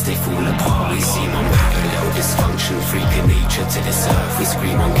it's squeezed they fall apart. We seem unparalleled dysfunction, freaking nature to this earth. We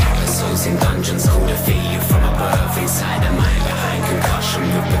scream on carousels in dungeons, called a failure from above. Inside the mind behind concussion,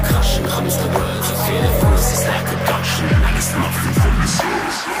 with percussion comes the words. I feel the voices like a gushing, and it's nothing from the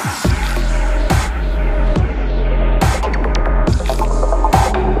source.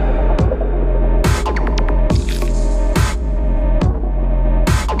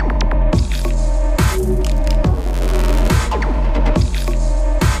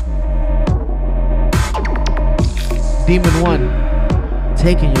 DMN1,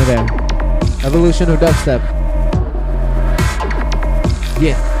 taking you there. Evolution of Dubstep.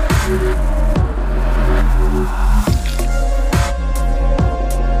 Yeah.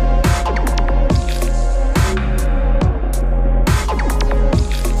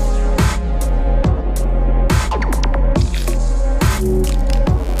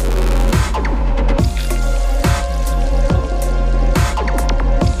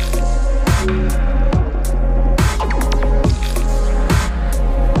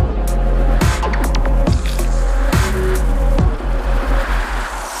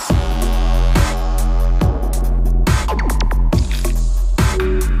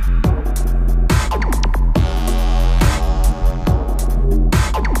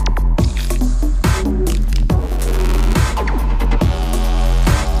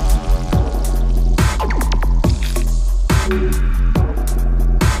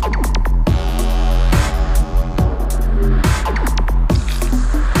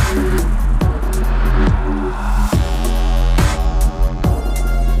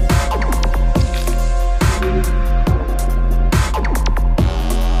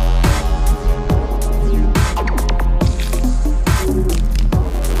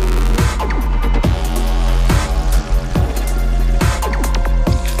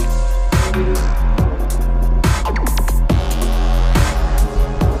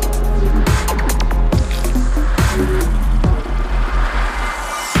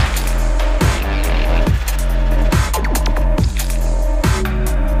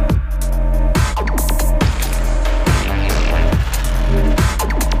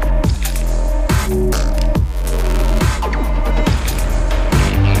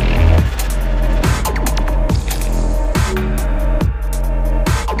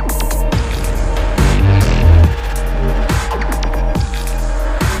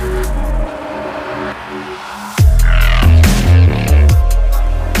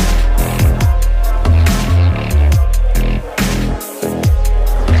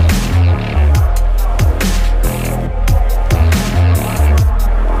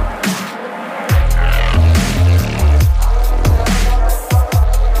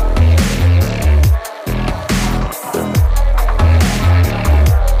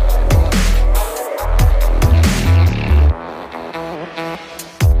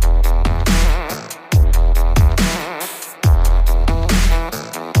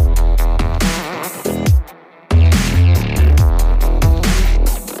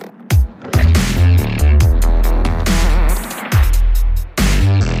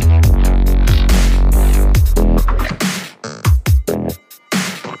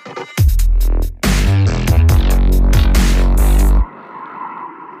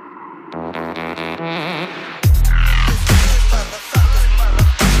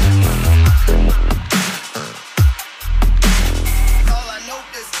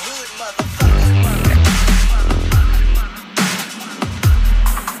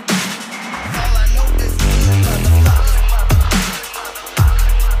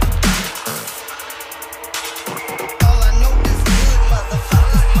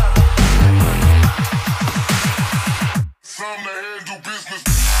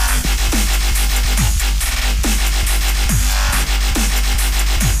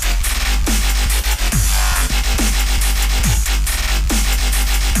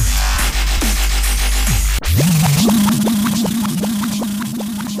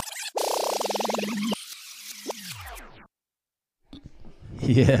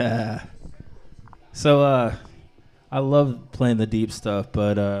 Yeah. So I love playing the deep stuff,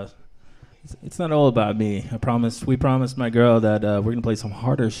 but it's not all about me. We promised my girl that we're gonna play some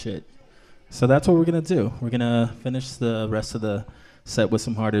harder shit. So that's what we're gonna do. We're gonna finish the rest of the set with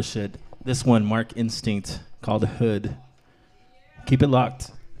some harder shit. This one, Mark Instinct, called Hood. Keep it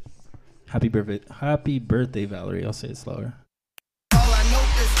locked. Happy birthday, Valerie. I'll say it slower. All I know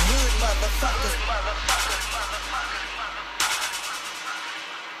is hood, motherfucker.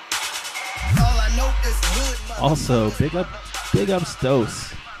 All I know is hood, motherfucker. Also, big ups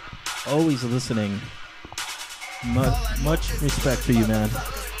Dose. Always listening. Much respect for you, man.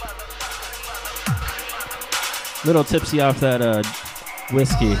 Little tipsy off that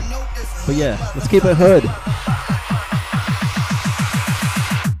whiskey. But yeah, let's keep it hood.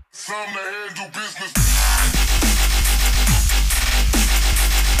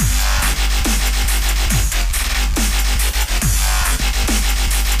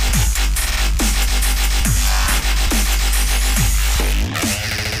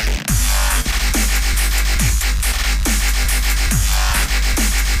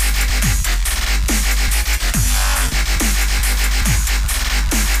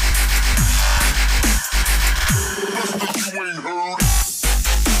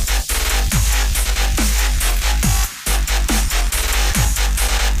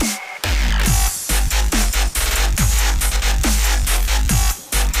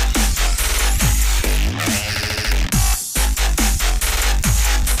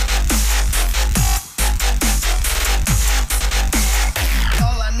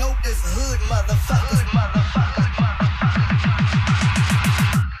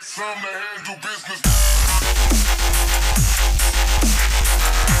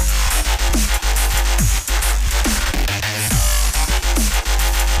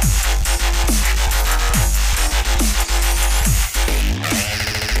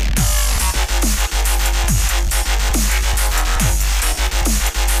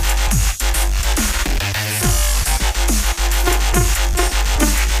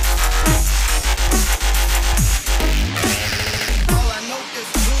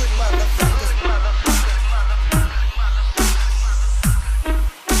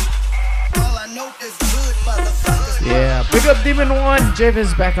 Big up DMN1,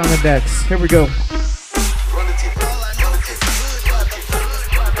 JVIZ back on the decks. Here we go.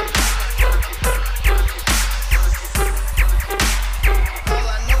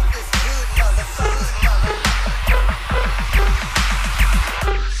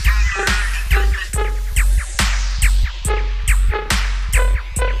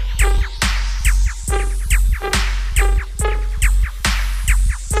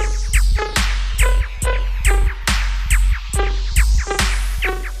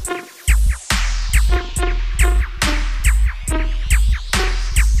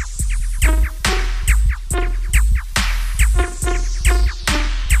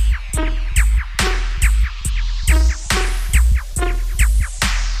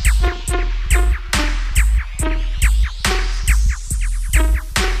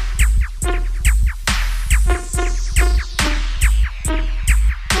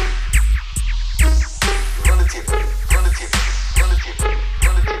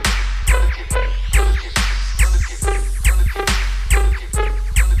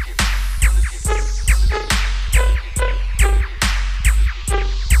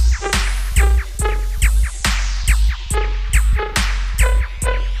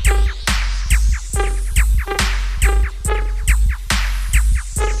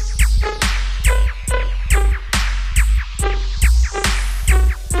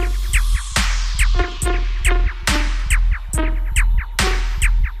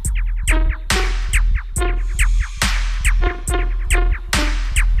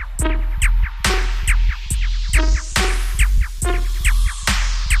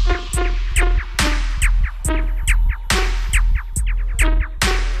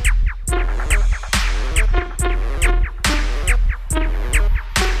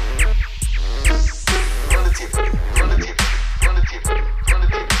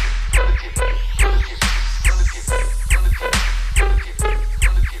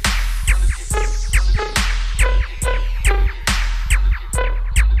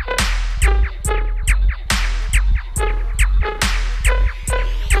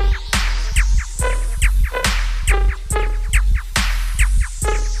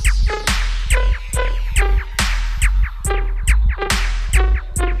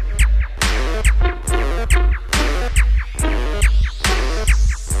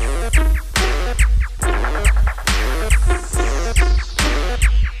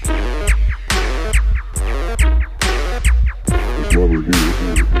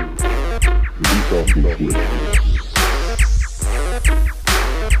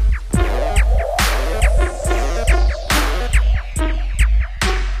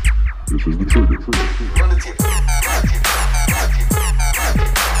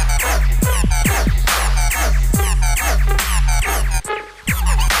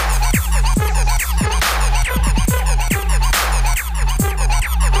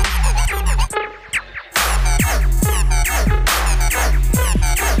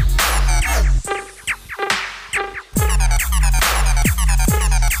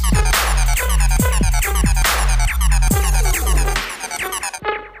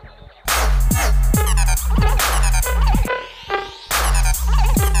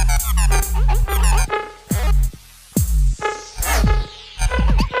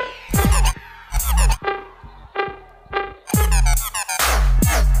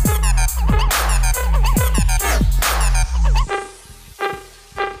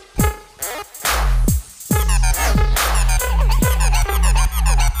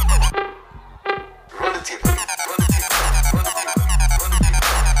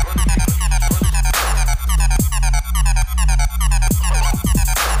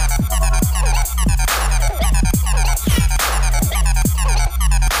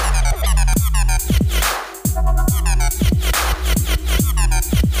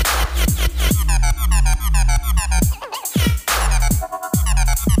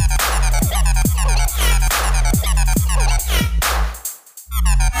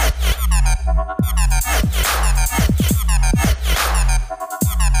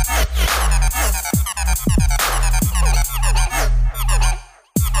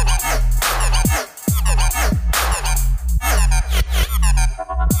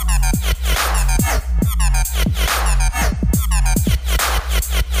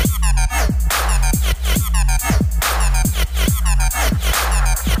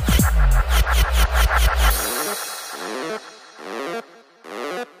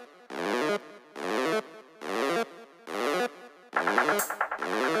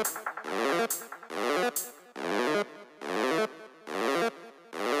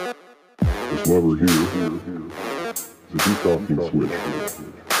 This lever here is a decocking switch.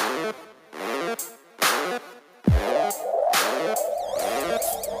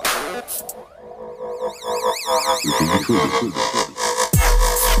 This is the trigger.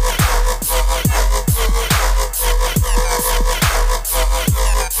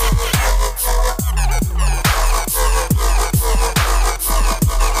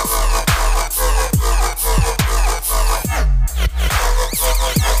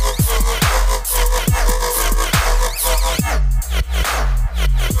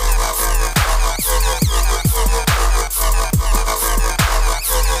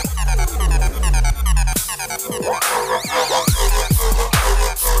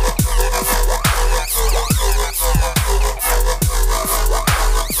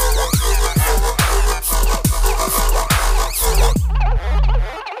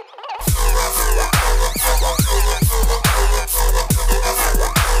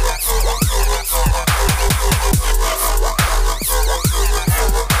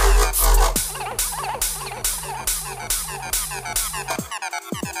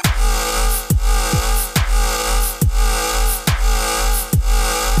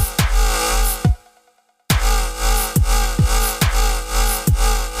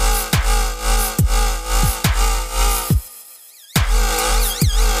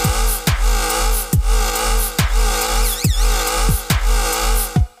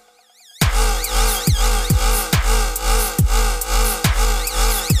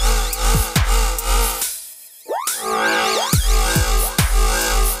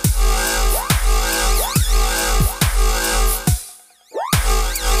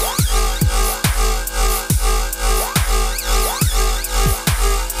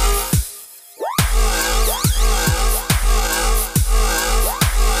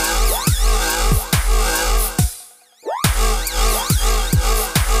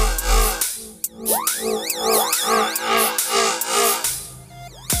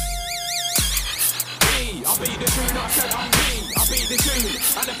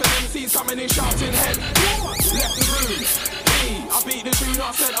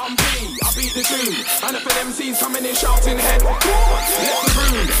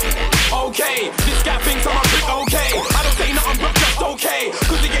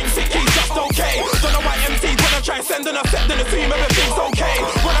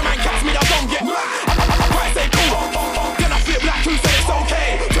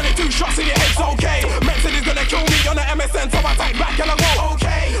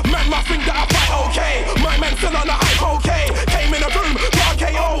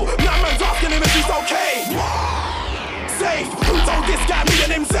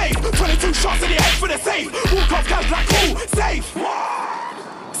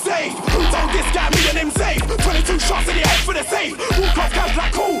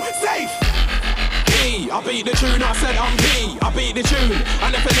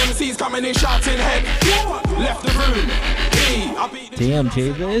 Damn,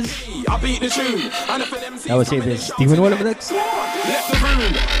 JVIZ. That was JVIZ. DMN1 up next.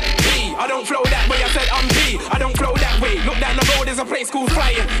 I don't flow that way, I said I'm B. I don't flow that way. Look down the road, there's a place called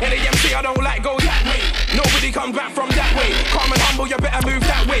flying. NAMC, I don't like go that way. Nobody comes back from that way. Calm and humble, you better move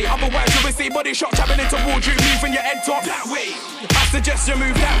that way. Otherwise you will see body shots happening towards you. Moving your head top that way. I suggest you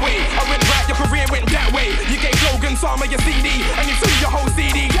move that way. I went right, your career went that way. You gave Logan some of your CD, and you threw your whole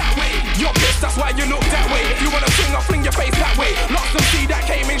CD that way. You're pissed, that's why you look that way. If you wanna swing, I'll fling your face that way. Lost some C that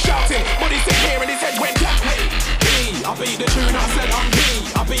came in shouting, but he sit here and his head went that way. B, I beat the tune, I said I'm B.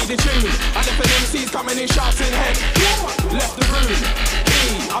 I beat the tune, and if an MC's coming in shouting head, left the room. B,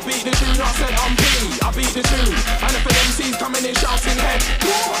 I beat the tune, I said I'm B. I beat the tune, and if an MC's coming in shouting head,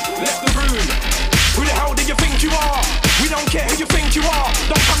 left the room. Who the hell do you think you are? We don't care who you think you are.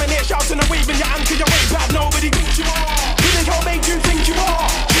 Don't come in here shouting and waving your hand to your way back. Nobody thinks you are. Who the hell made you think you are?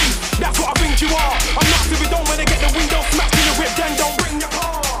 Gee, that's what I think you are. I'm not if we don't wanna get the window smashed in the whip, then don't bring your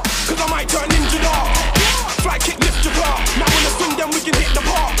car. Cause I might turn ninja dog. Fly kick, lift your car. Now when the swing, then we can hit the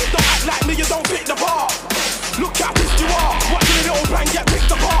bar. Don't act like me, you don't pick the bar. Look how pissed you are. Watching a little plan get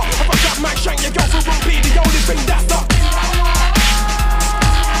picked apart. If I grab my shank, you go for one beat. The only thing that's up.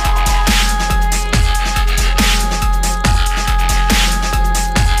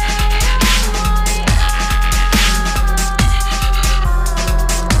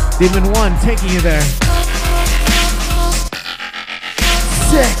 DMN1 taking you there.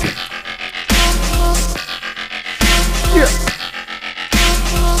 Sick. Yeah.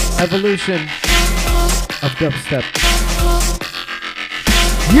 Evolution of dubstep.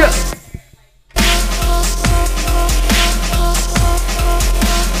 Yeah.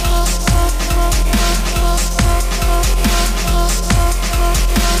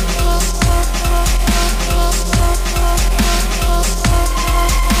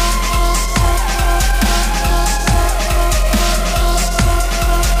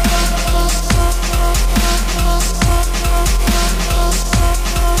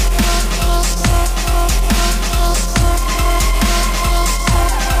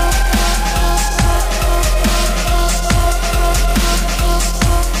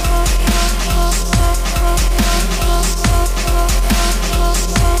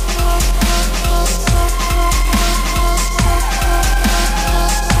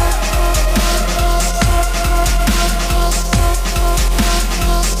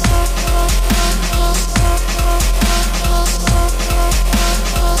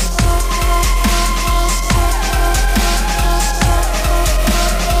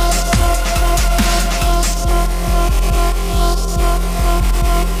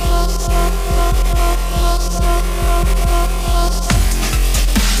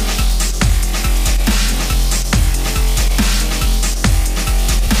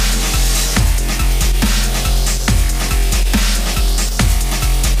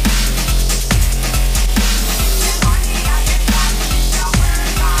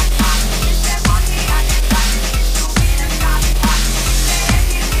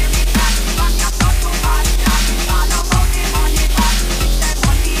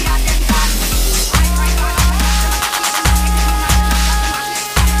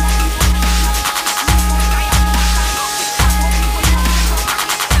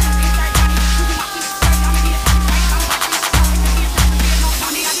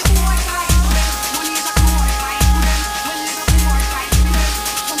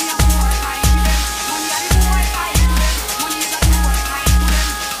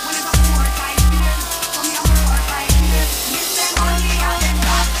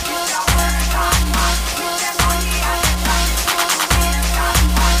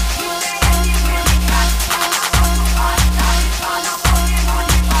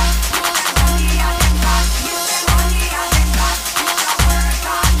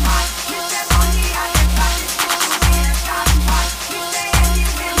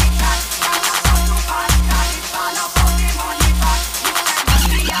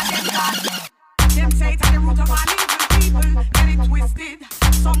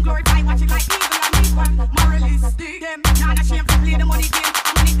 Some glorify, watch it like evil and equal. Moralistic, them not ashamed to play the money game.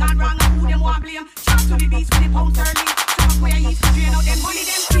 And when it gone wrong, and who them want blame? Shout to the beast with the pound sterling. Show up where you used to drain out them money,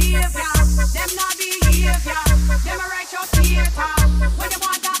 them behavior. Them not behavior. Them a righteous theater. When they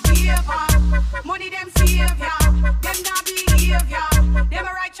want that paper, money them savior. Them not behavior. Them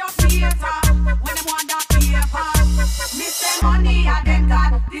a righteous theater. When they want that paper, me say money a them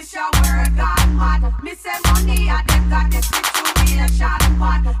God. This your word gone mad. Me say money a them God. This situation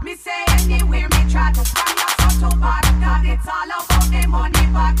bad. Me say anywhere me trot. From your soul to bad. God, it's all about the money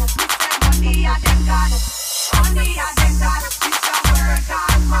back. Me say money a them God. Money a them God. This your word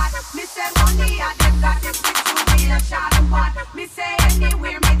gone mad. Me say money a them God. This situation bad. Me say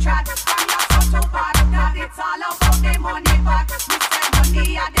anywhere me trot. From your soul to bad. God, it's all about the money back. Me say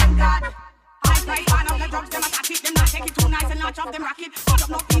money a them God. Right, one of the drugs, them attack it. Them not take it too nice and not chop them rocket. Hold up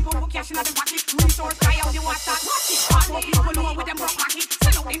no people who cash in the pocket. Resource cry out, they want that. Watch it. All more people know with them broke pocket.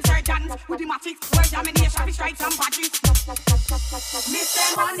 Send out insurgents with the matics. Word domination, we strike some badges. Me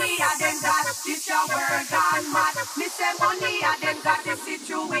say money a them God. This your word gone mad. Me say money a them God. This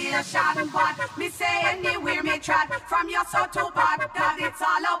situation bad. Me say anywhere me trot. From your soul to bad. God, it's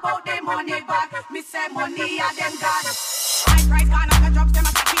all about the money back. Me say money a them God. High price gone on the drugs, them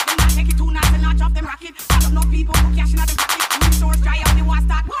attack it. Them not take it too nice and not chop them rocket. All up no people who cash in the pocket. Resource dry out, they want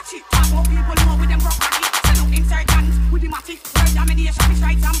start. Watch it. All more people know with them broke pocket. Send out insurgents with the matic. Word domination, we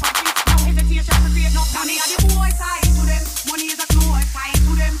strike some badges. No hesitation to create no money. Are the boys tied to them. Money is a close tied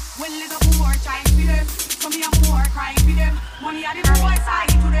to them. Well is a poor child for them. So me a more cry for them. Money are the boys tied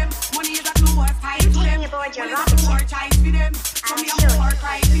to them. Money is a close tied to them. Well is a poor child for them. So me a more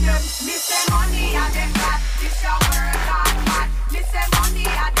cry for them. Me say money are them God. This your word God mad. Me say money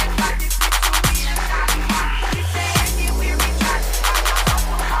are them God. This situation bad. Me say anywhere we trot. I'm not so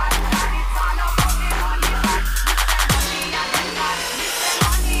bad. God, it's all about the money back. Me say money are them God. Me say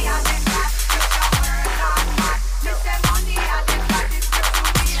money are them God. This your word God mad. Me say money are them God. This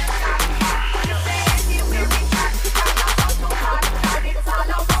situation bad. Me say anywhere we trot. I'm not so bad. God, it's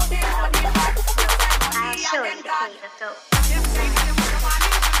all about the money back. Me say money are them God.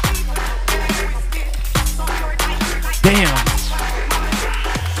 Damn.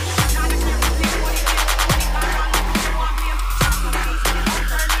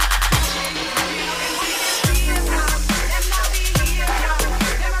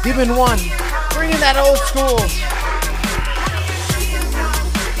 DMN1, bringing that old school.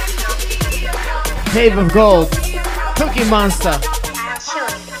 Cave of Gold, Cookie Monster,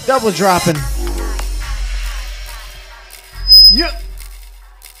 double dropping. Yep.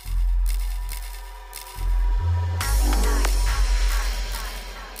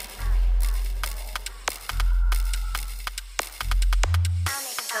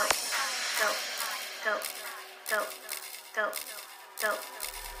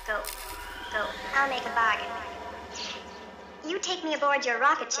 I'll make a bargain. You take me aboard your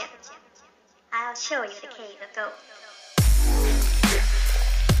rocket ship. I'll show you the cave of gold.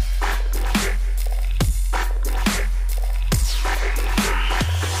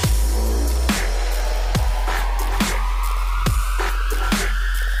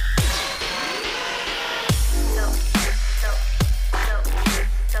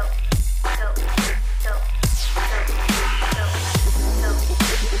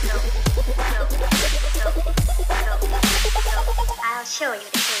 I'll show you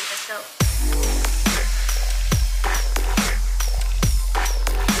the cave of gold.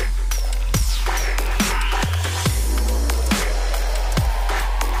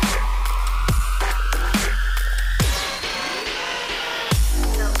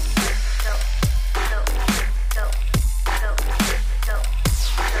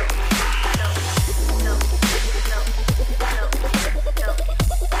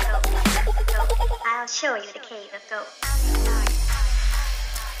 I'll show you the cave of gold.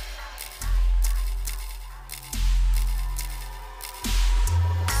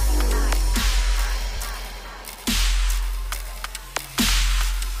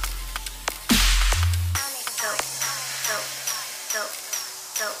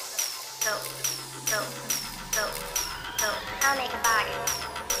 I'll make a bargain.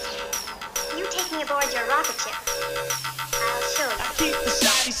 You take me aboard your rocket ship. I'll show you. I keep the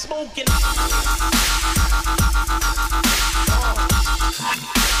shotty smoking.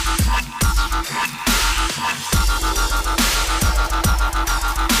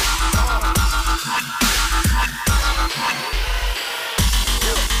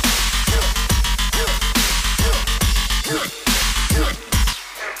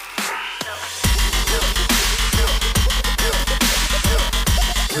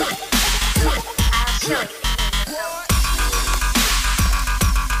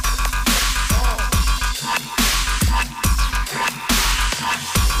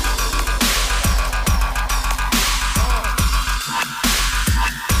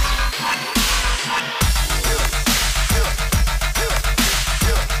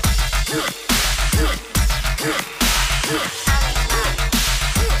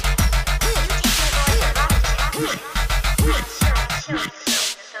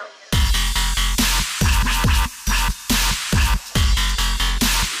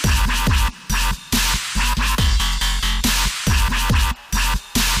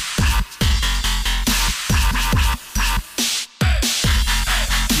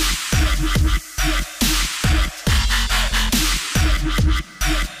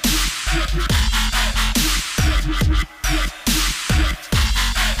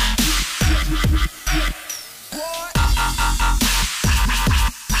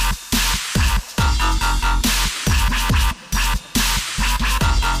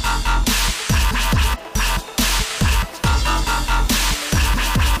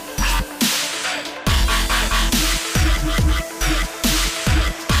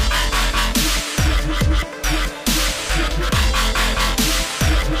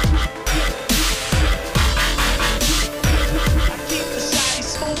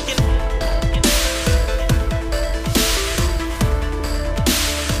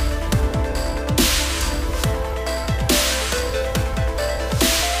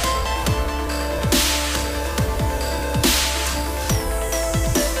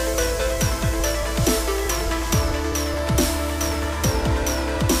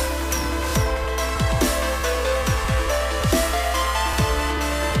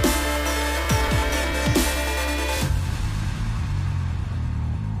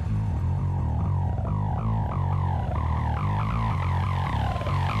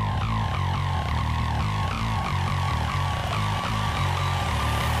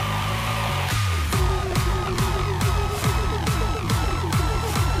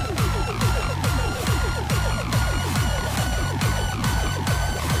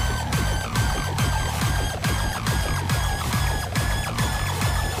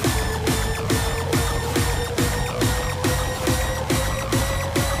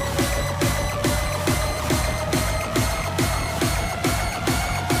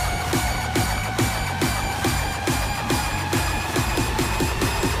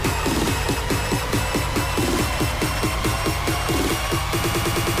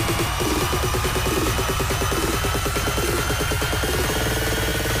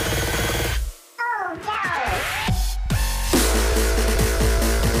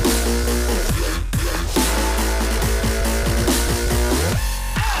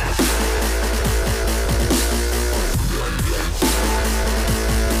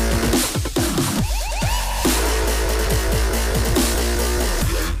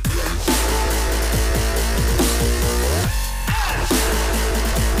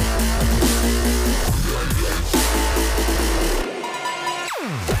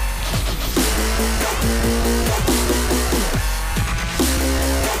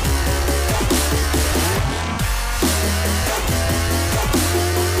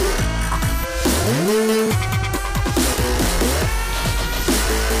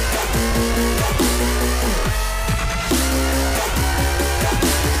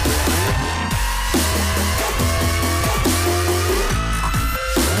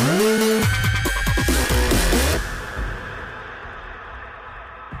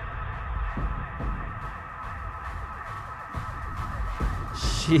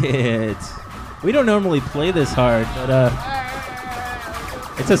 Shit. We don't normally play this hard, but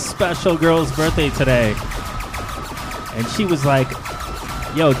it's a special girl's birthday today. And she was like,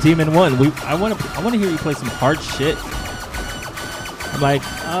 yo, DMN1, I want to hear you play some hard shit. I'm like,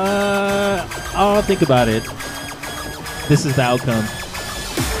 I'll think about it. This is the outcome.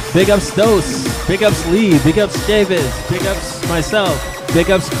 Big ups Dose, big ups Lee, big ups JVIZ, big ups myself,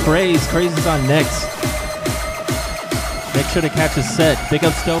 big ups Craze. Craze is on next. Make sure to catch a set. Big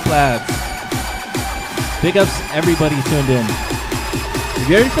ups Dope Labs. Big ups everybody tuned in.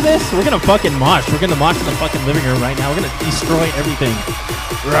 You ready for this? We're gonna fucking mosh. We're gonna mosh in the fucking living room right now. We're gonna destroy everything.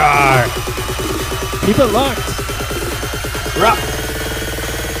 Rawr. Keep it locked. Rawr.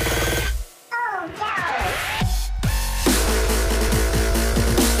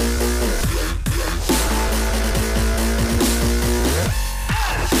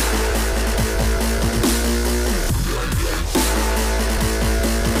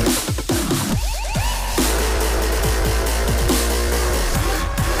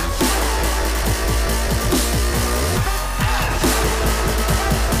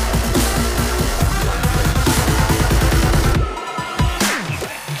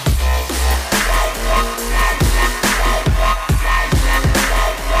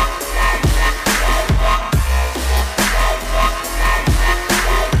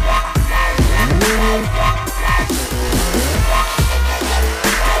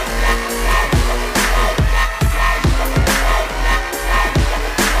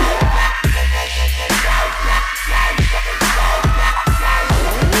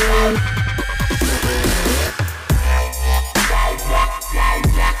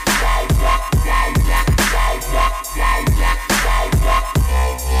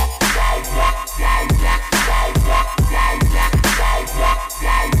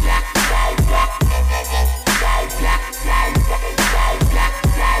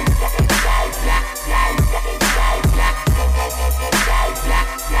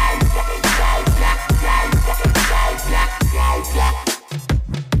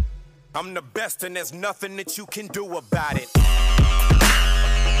 best, and there's nothing that you can do about it.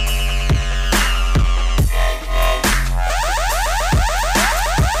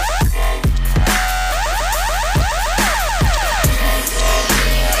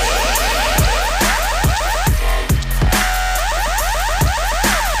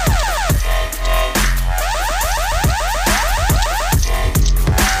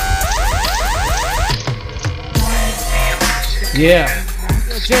 Yeah.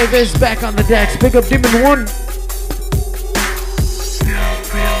 JVIZ back on the decks. Big up DMN1.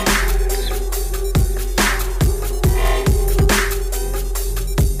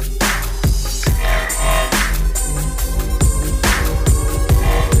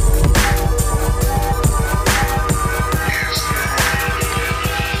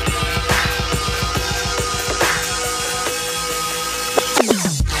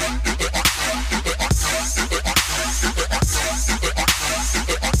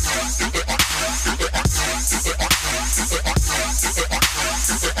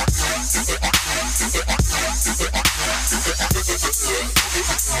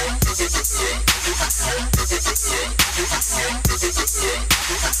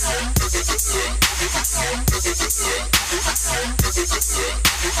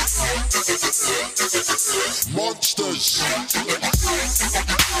 Monsters.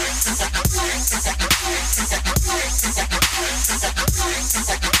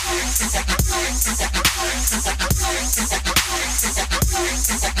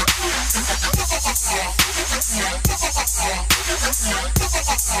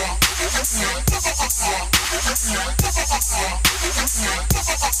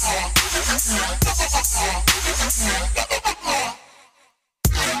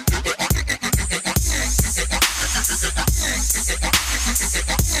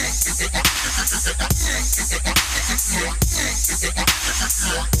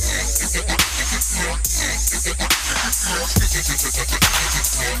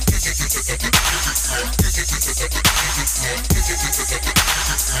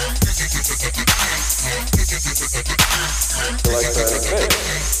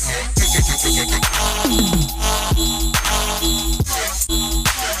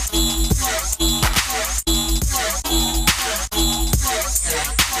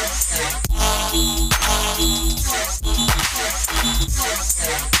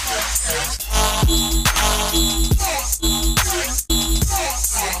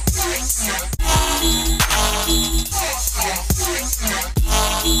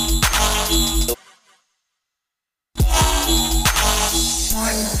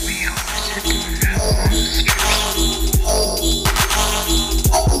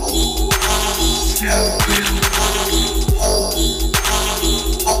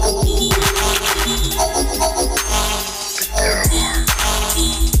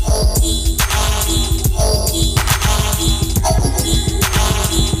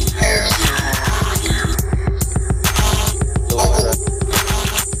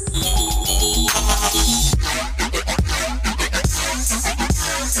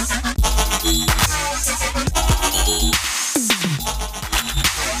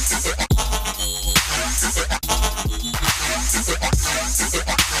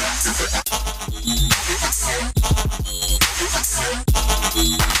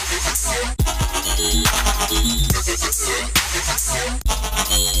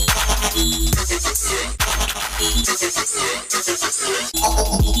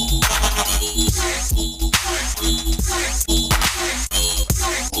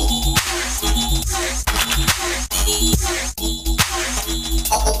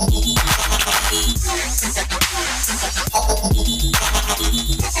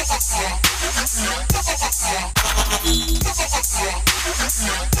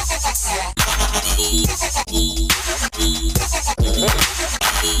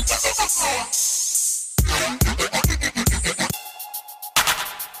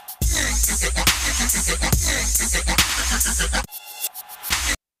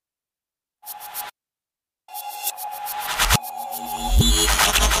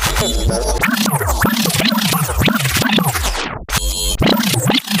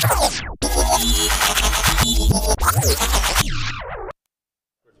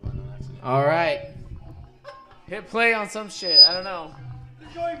 All right. Hit play on some shit. I don't know.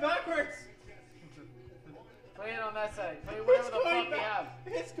 It's going backwards. Play it on that side. Play whatever the fuck you have.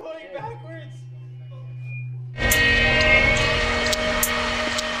 It's going backwards.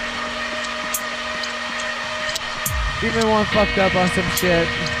 DMN1 fucked up on some shit.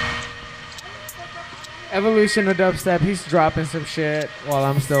 Evolution of Dubstep. He's dropping some shit while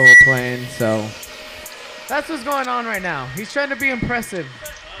I'm still playing, so that's what's going on right now. He's trying to be impressive.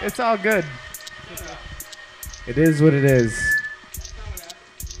 It's all good. It is what it is.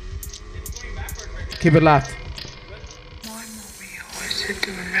 Keep it locked.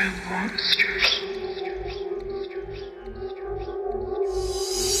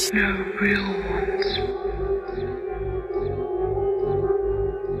 No real ones.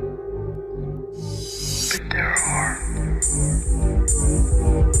 But there are.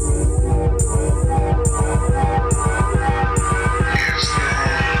 Yes, there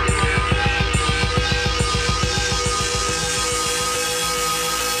are.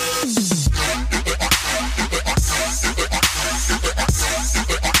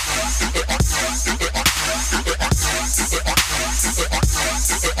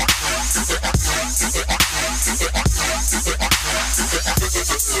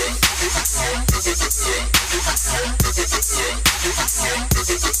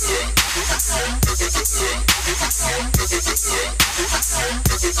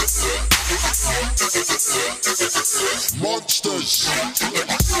 Monsters.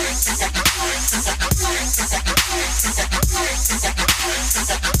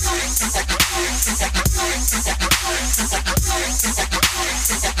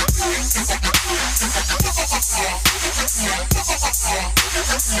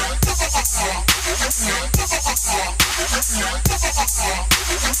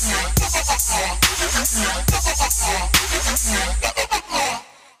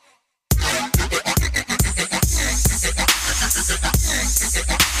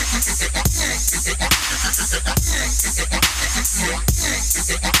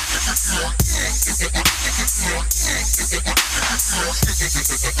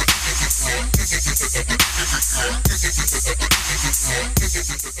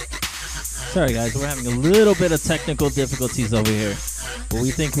 Sorry guys, we're having a little bit of technical difficulties over here, but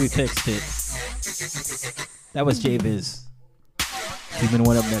we think we fixed it. That was JVIZ.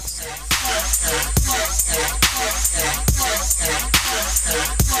 DMN1 up next.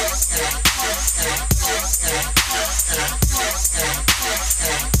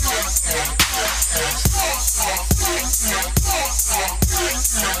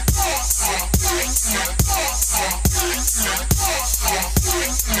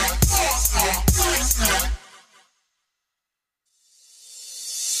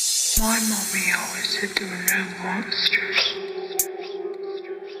 My mommy always said there were no monsters.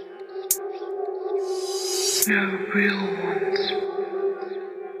 No real ones.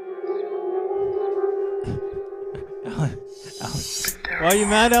 Why are you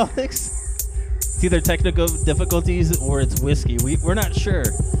mad, Alex? It's either technical difficulties or it's whiskey. We're not sure.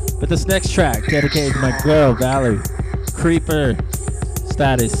 But this next track, dedicated to my girl, Valerie. Creeper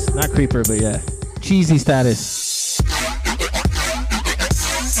status. Not creeper, but yeah. Cheesy status.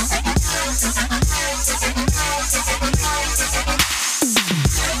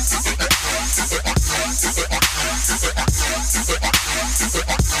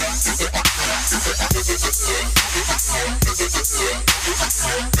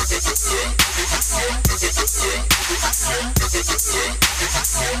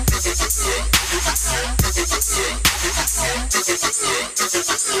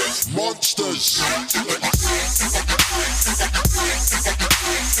 Monsters.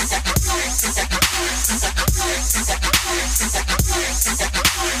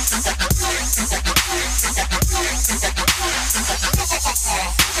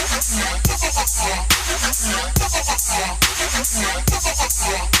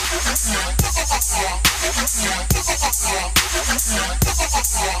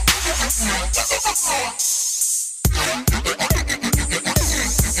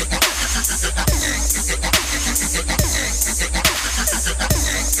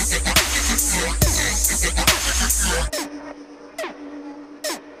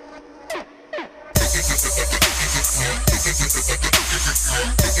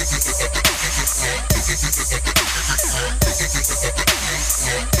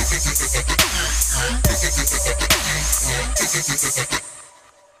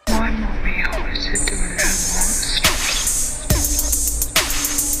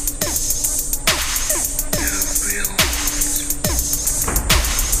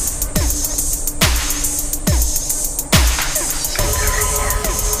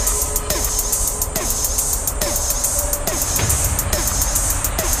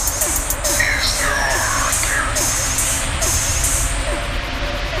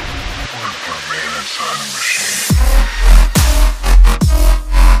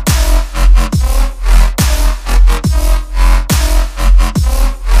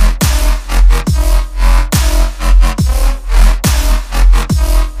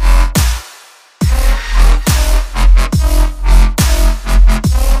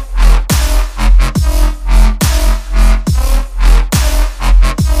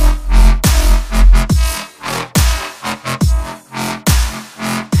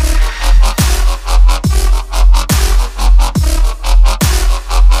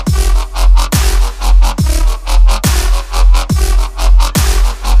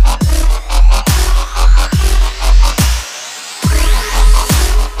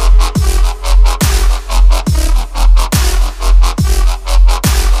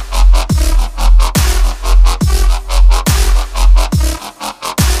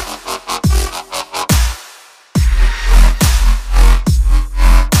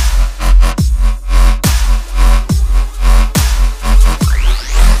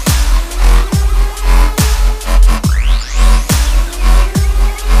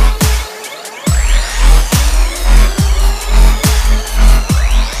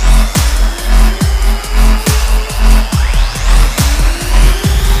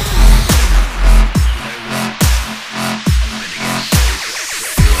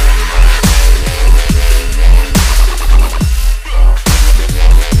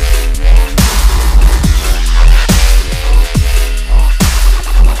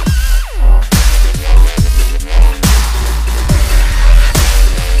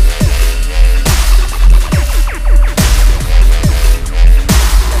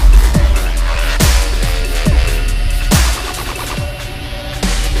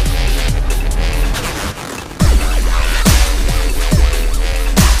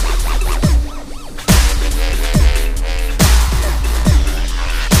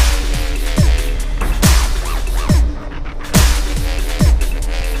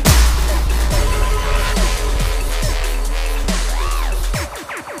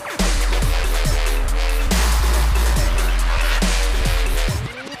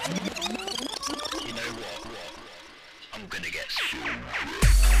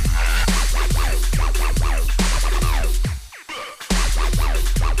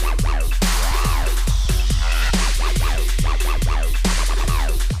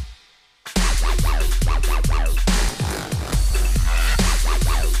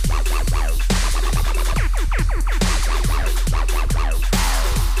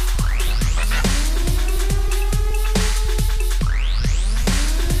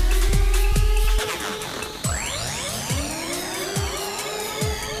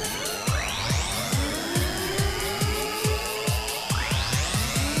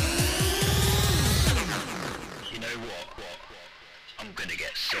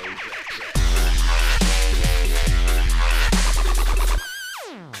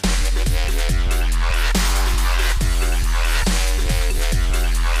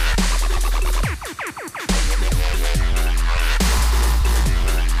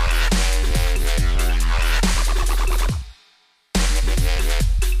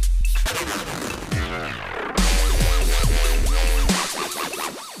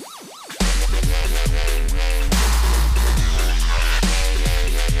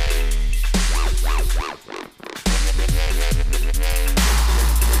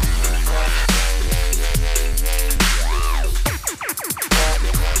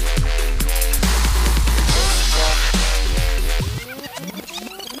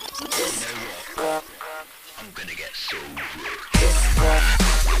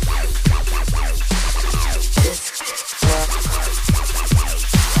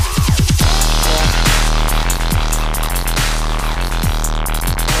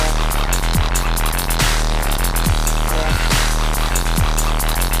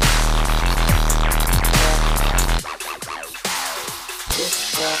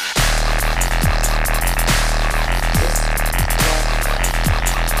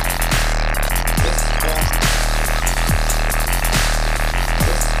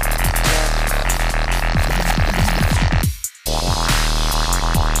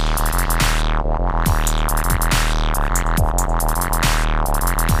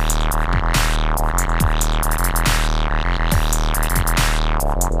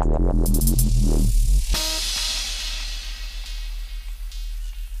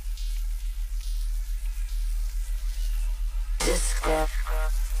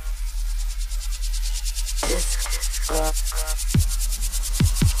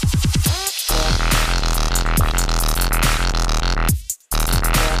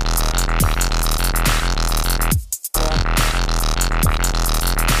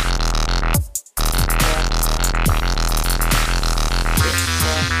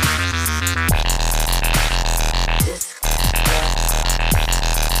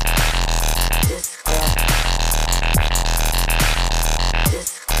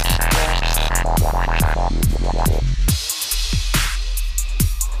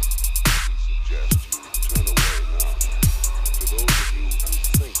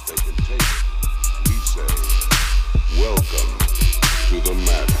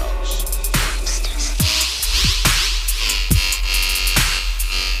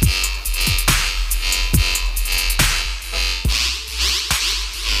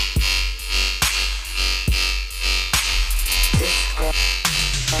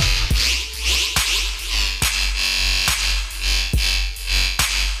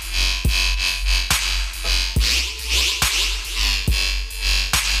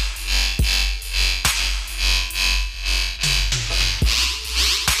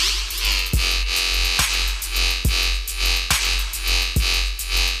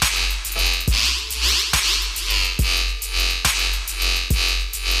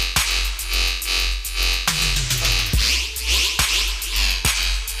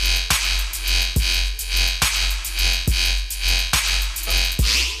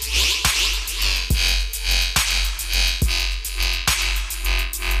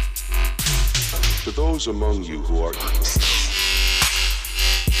 To those among you who are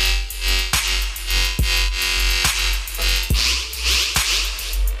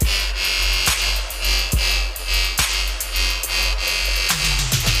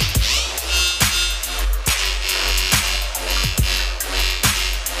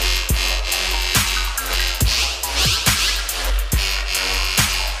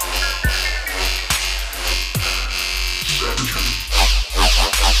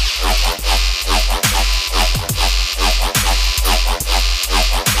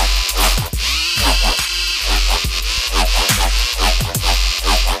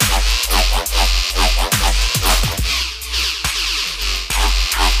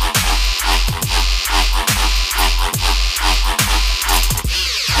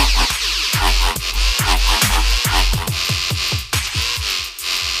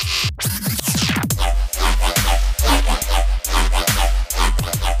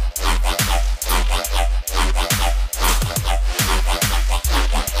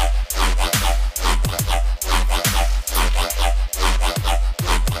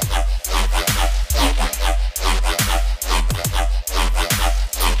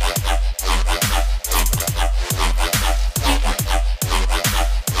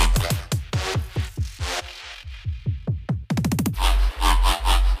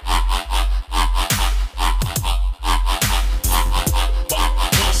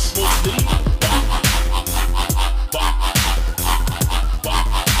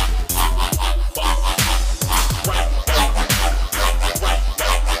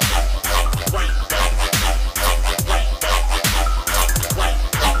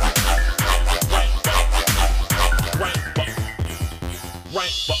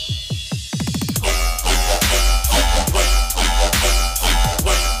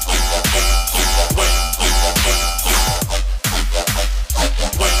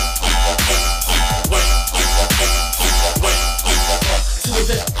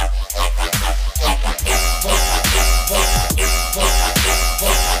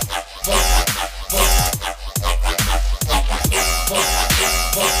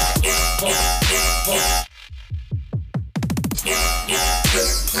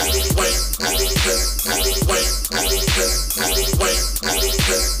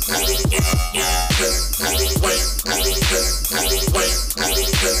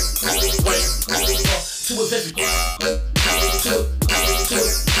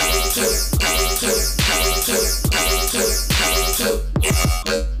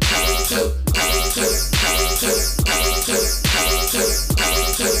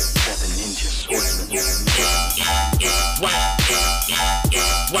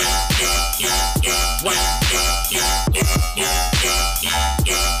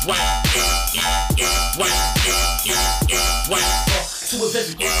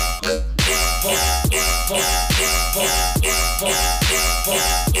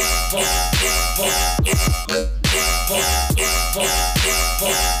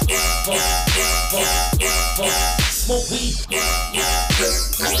Smoke weed.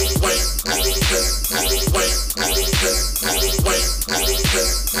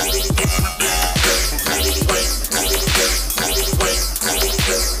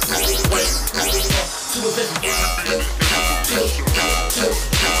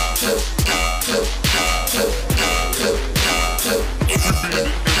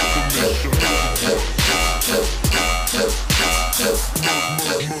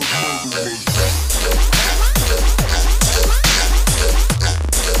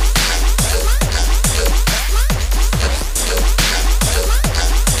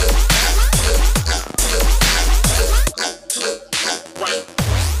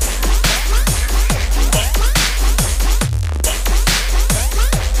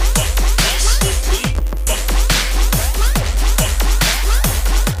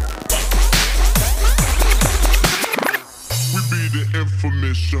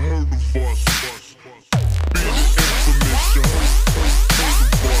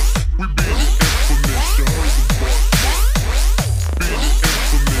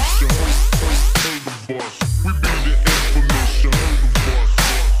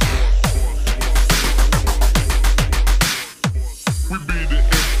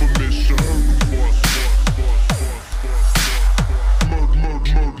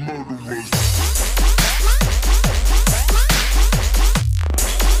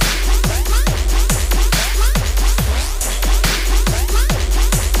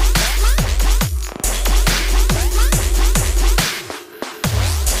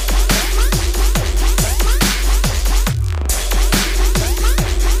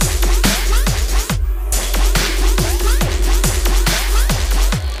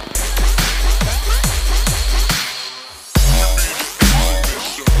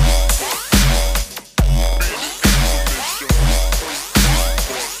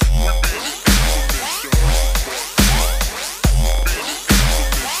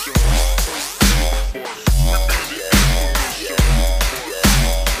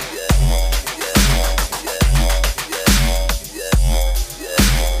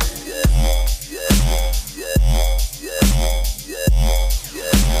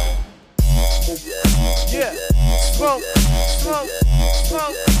 smoke,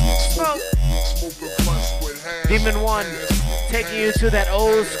 smoke. DMN1 taking you to that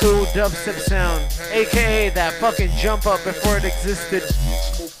old school dubstep sound, aka that fucking jump up before it existed.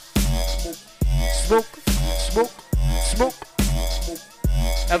 Smoke, smoke, smoke.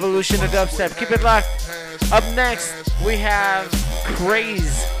 Evolution of dubstep. Keep it locked. Up next, we have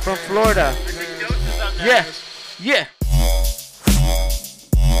Craze from Florida. Yeah, yeah.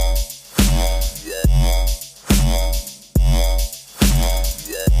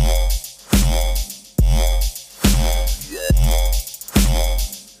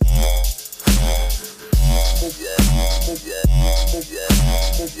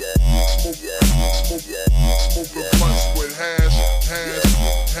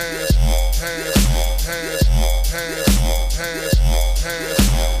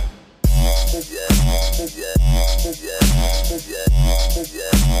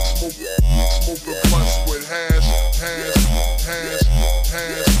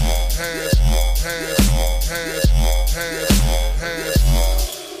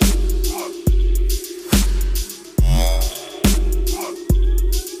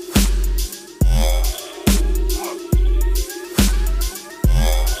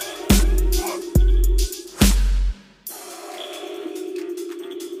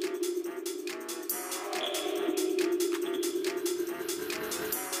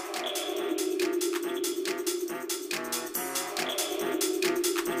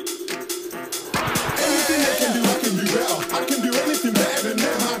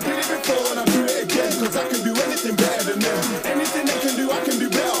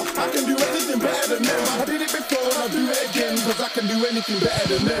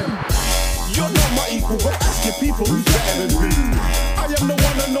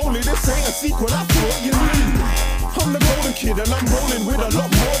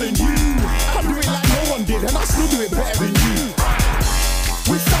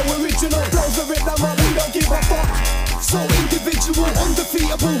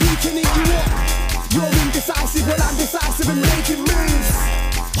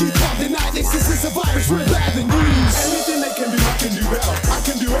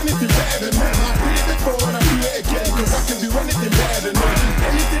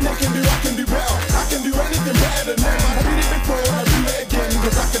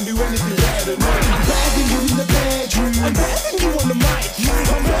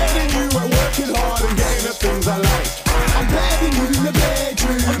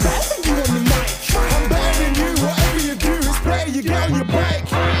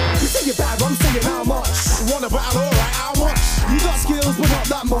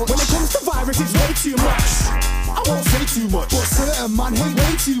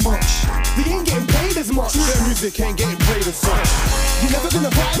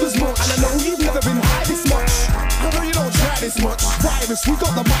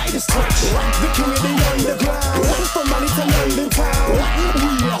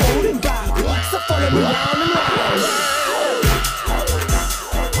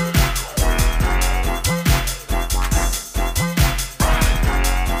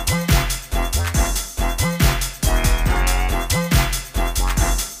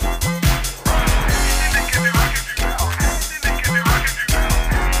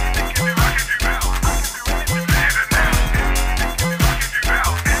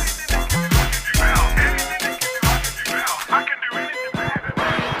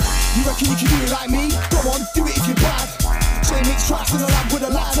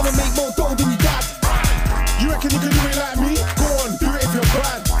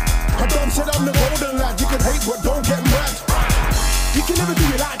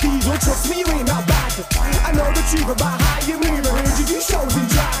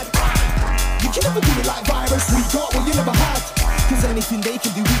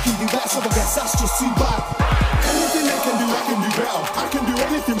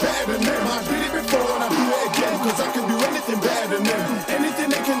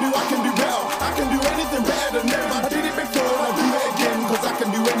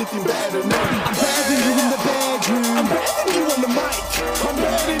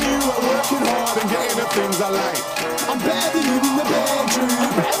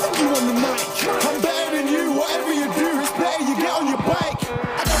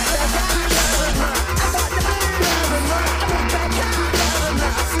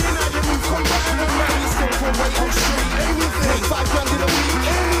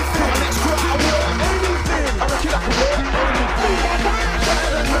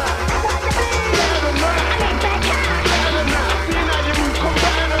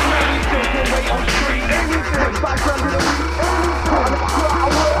 Background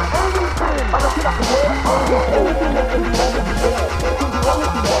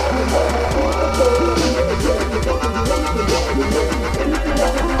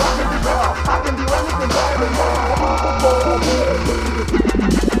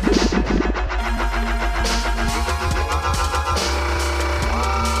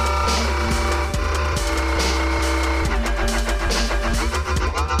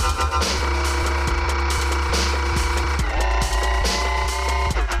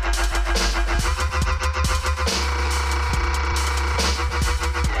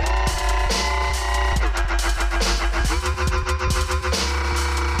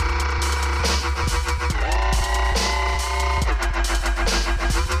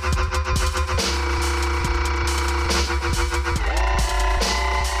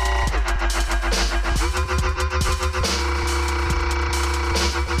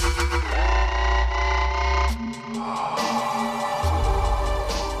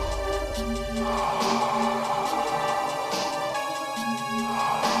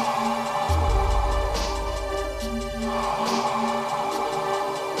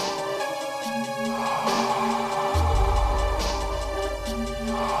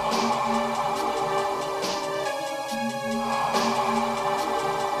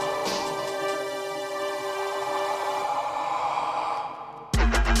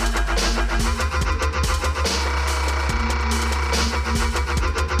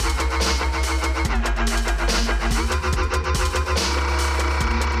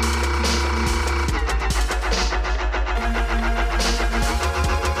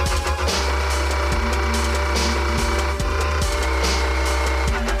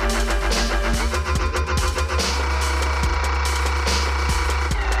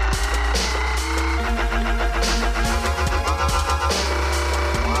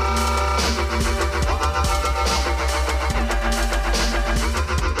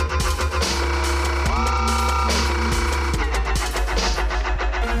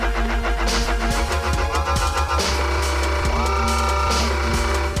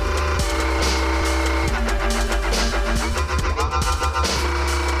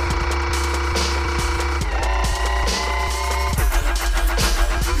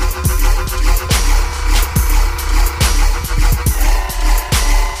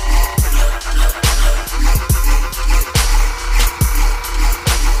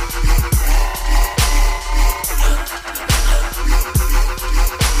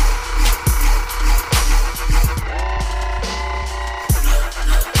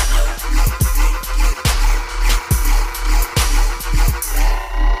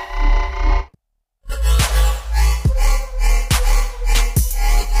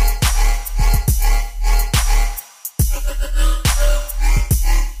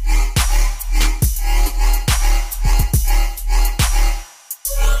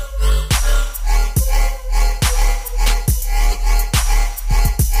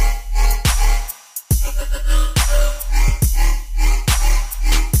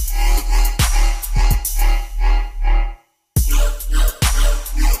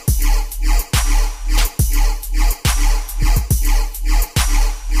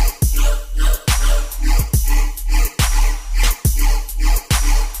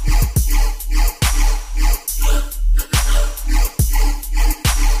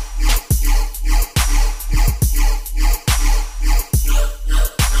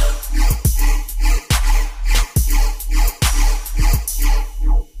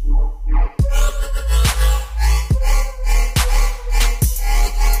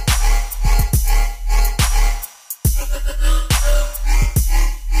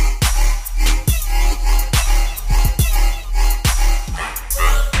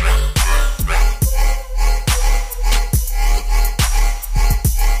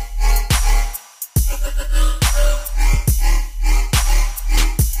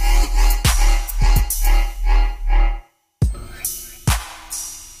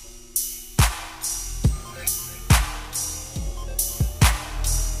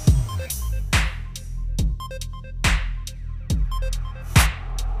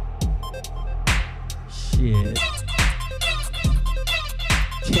Shit.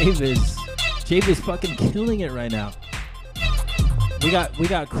 JVIZ fucking killing it right now. We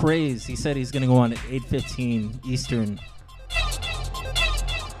got Craze. He said he's gonna go on at 8:15 Eastern.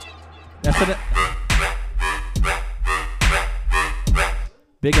 That's it.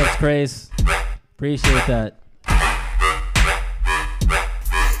 Big ups, Craze. Appreciate that.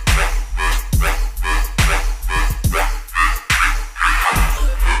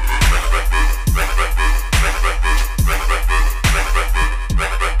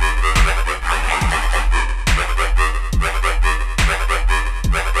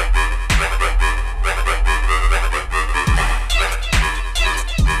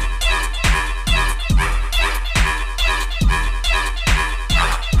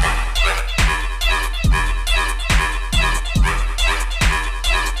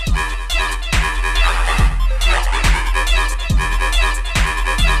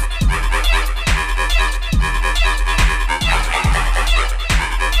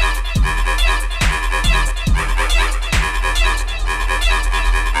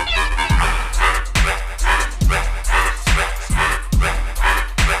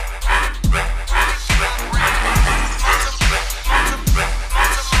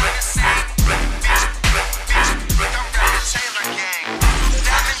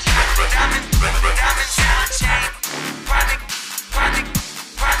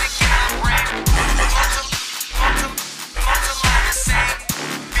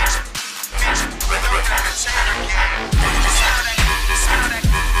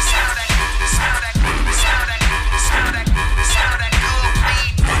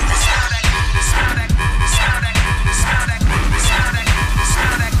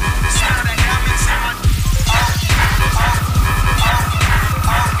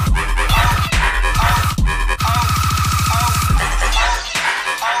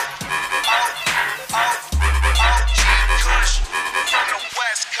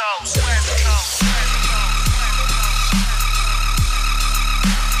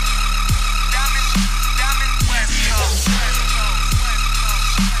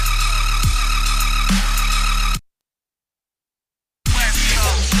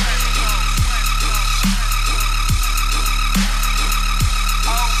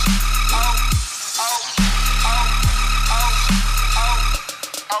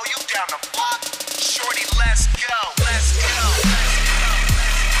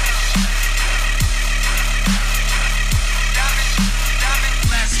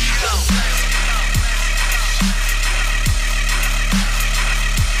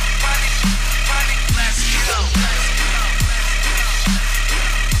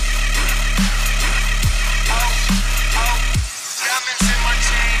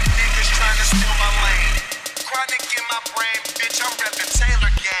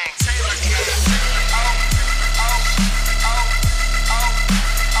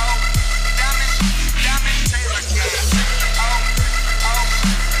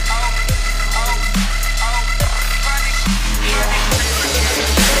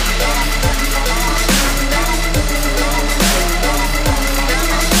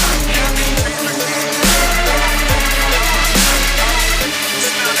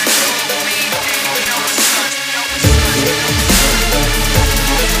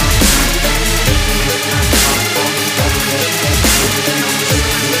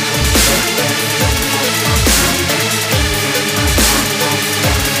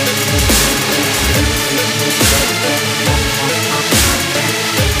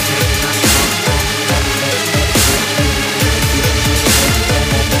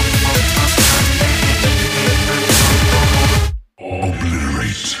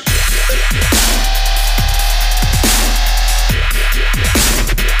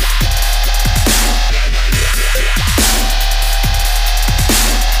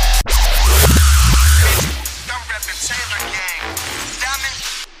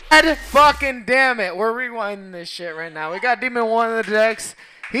 God fucking damn it. We're rewinding this shit right now. We got DMN1 on the decks.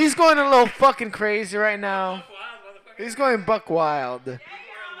 He's going a little fucking crazy right now. He's going buck wild.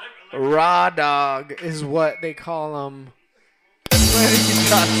 Raw dog is what they call him. When he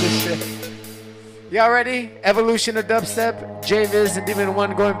drops this shit. Y'all ready? Evolution of Dubstep, JVIZ and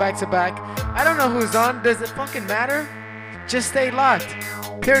DMN1 going back to back. I don't know who's on. Does it fucking matter? Just stay locked.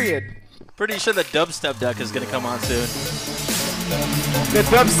 Period. Pretty sure the Dubstep deck is going to come on soon. The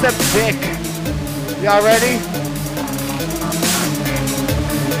Dubstep dick. Y'all ready?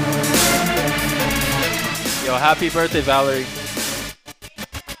 Yo, happy birthday, Valerie.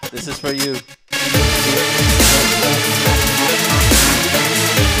 This is for you.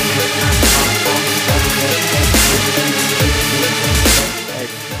 Hey,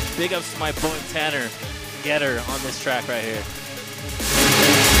 big ups to my boy Tanner. getter on this track right here.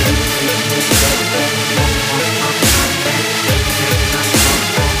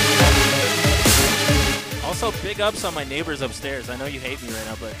 Also, big ups on my neighbors upstairs. I know you hate me right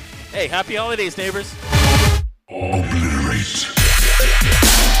now, but hey, happy holidays, neighbors. Obliterate.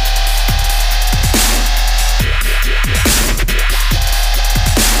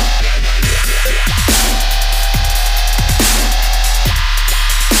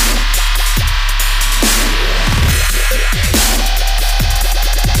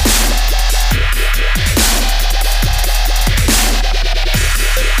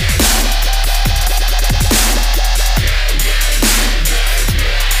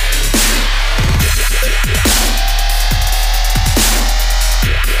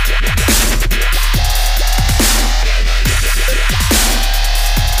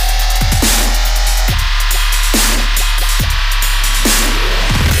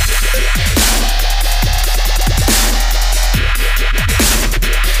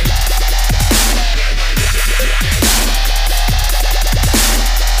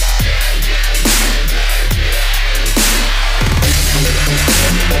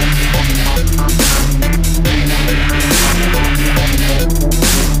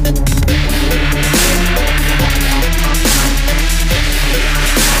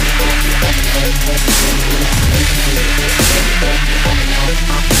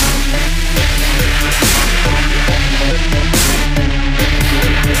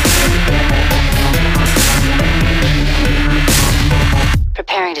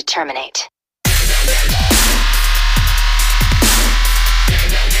 Preparing to terminate.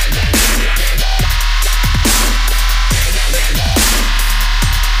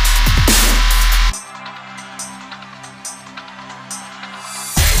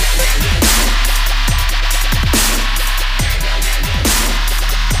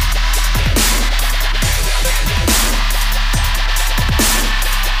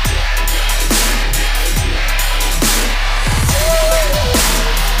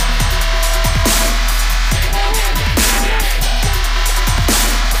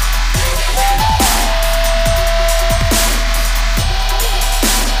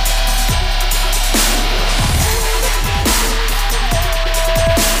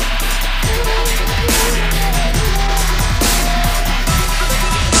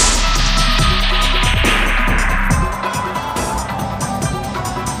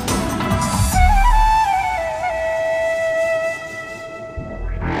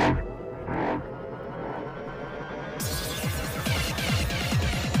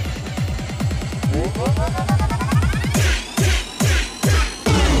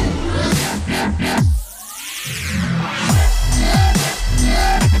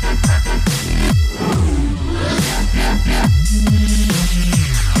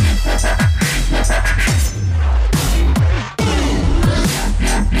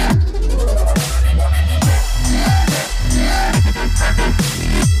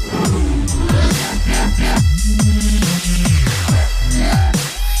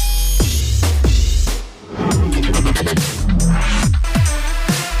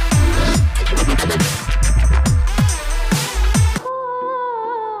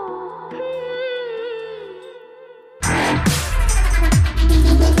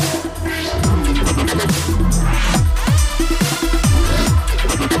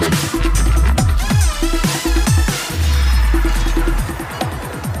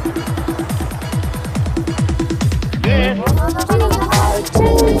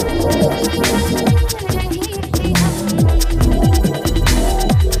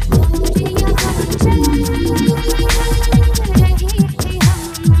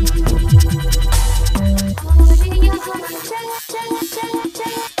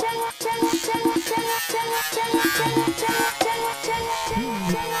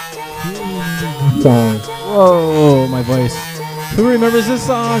 Song. Whoa, my voice. Who remembers this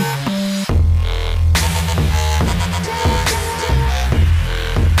song?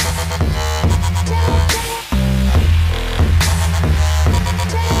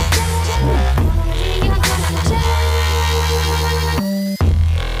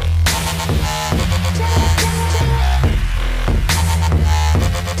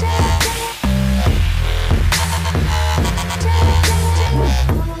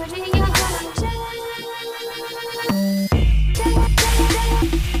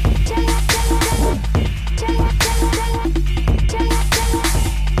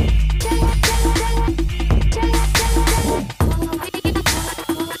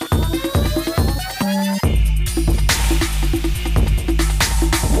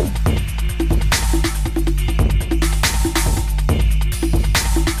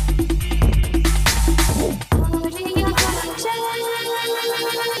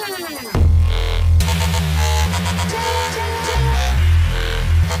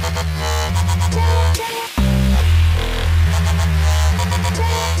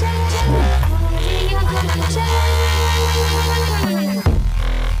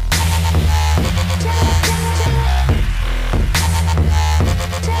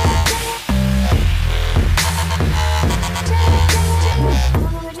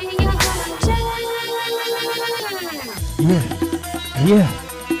 Yeah.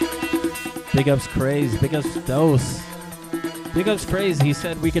 Big ups Craze. Big ups Dose. Big ups Craze. He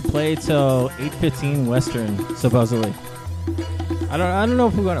said we could play till 8:15 Western, supposedly. I don't know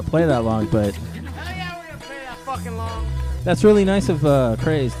if we're gonna play that long, but Hell yeah, we're gonna play that fucking long. that's really nice of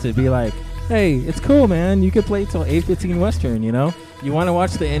Craze to be like, hey, it's cool, man. You could play till 8:15 Western. You know, you want to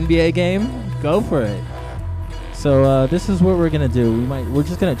watch the NBA game? Go for it. So this is what we're gonna do. We're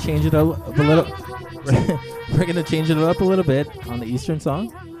just gonna change it up a little. We're gonna change it up a little bit on the Eastern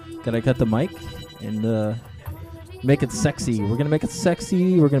song. Gotta cut the mic and make it sexy. We're gonna make it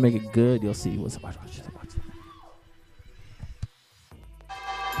sexy. We're gonna make it good. You'll see. Watch.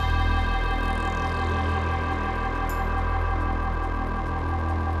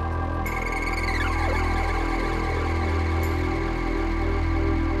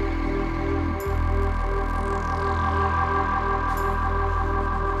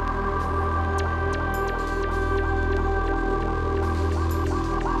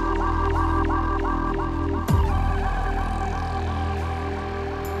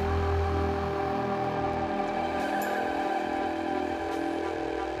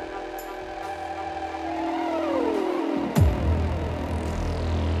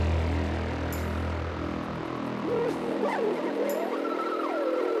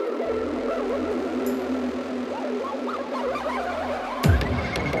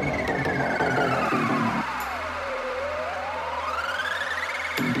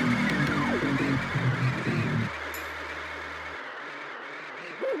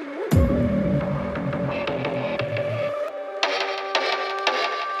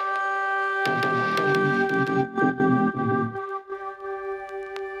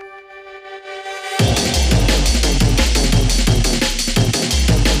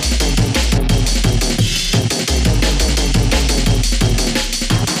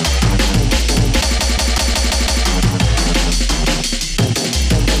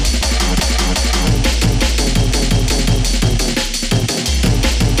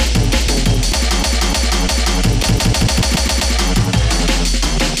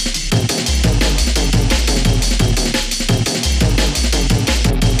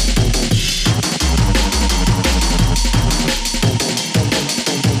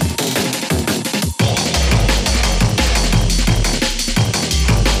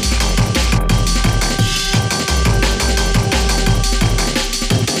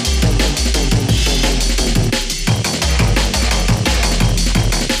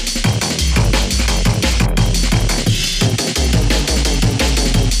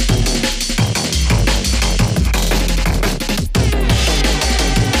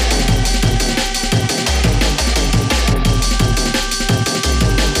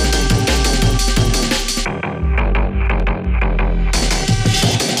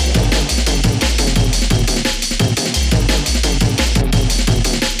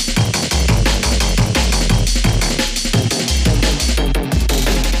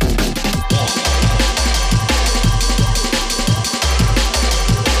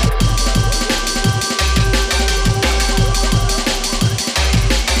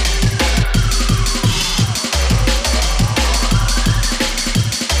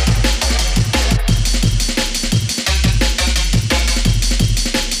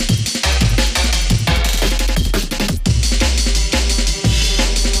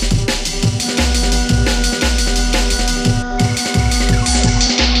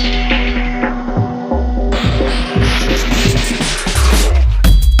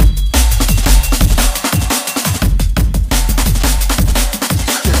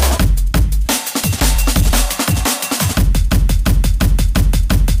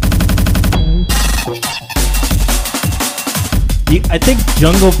 I think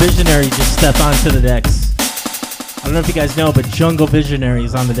Jungle Visionary just stepped onto the decks. I don't know if you guys know, but Jungle Visionary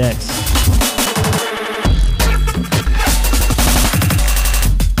is on the decks.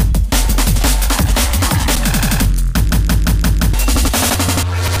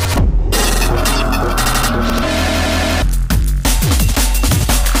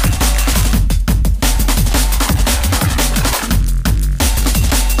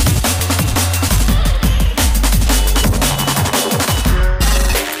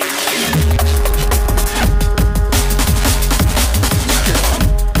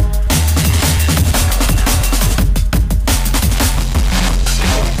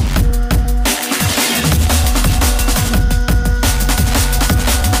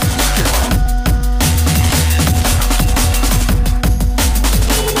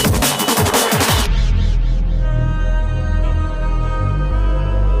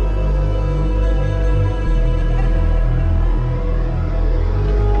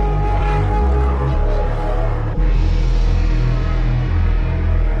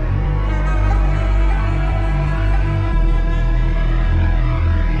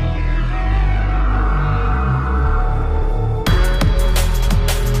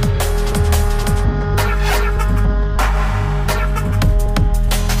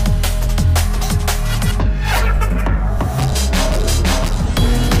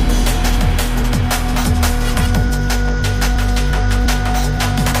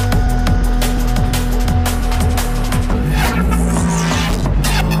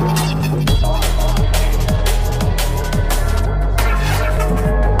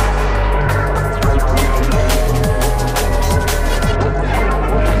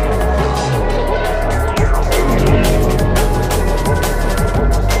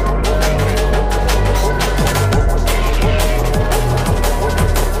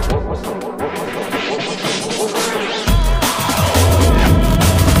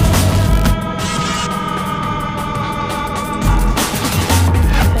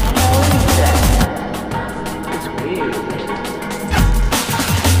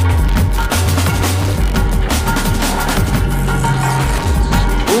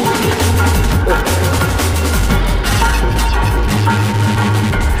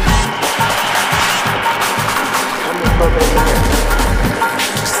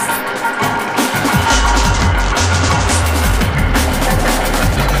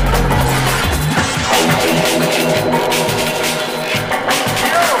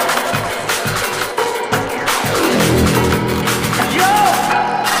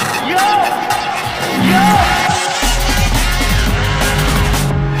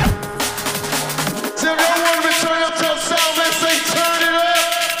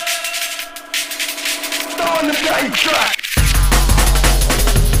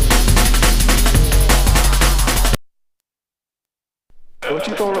 What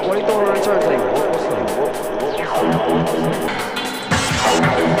you throwing on the turntable?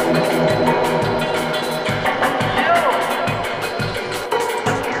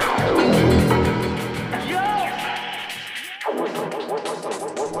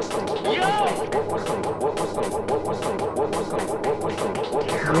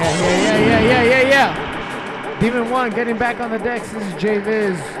 Yeah. DMN1 getting back on the decks. This is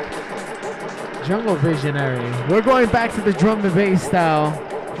JVIZ, Jungle Visionary. We're going back to the drum and bass style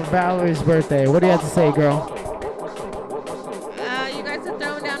for Valerie's birthday. What do you have to say, girl? You guys are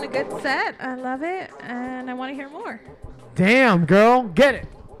throwing down a good set. I love it, and I want to hear more. Damn, girl. Get it.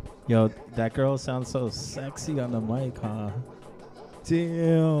 Yo, that girl sounds so sexy on the mic, huh?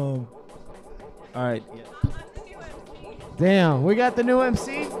 Damn. All right. Yeah. Damn, we got the new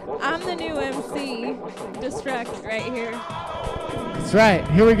MC? I'm the new MC. Distract right here. That's right.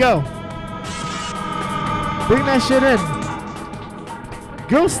 Here we go. Bring that shit in.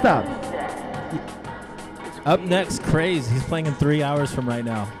 Girl, stop. Up next, Craze. He's playing in 3 hours from right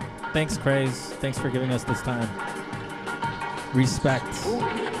now. Thanks, Craze. Thanks for giving us this time. Respect.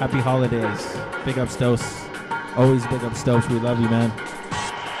 Happy holidays. Big ups, Dose. Always big ups, Dose. We love you, man.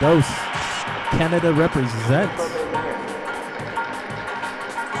 Dose. Canada represents.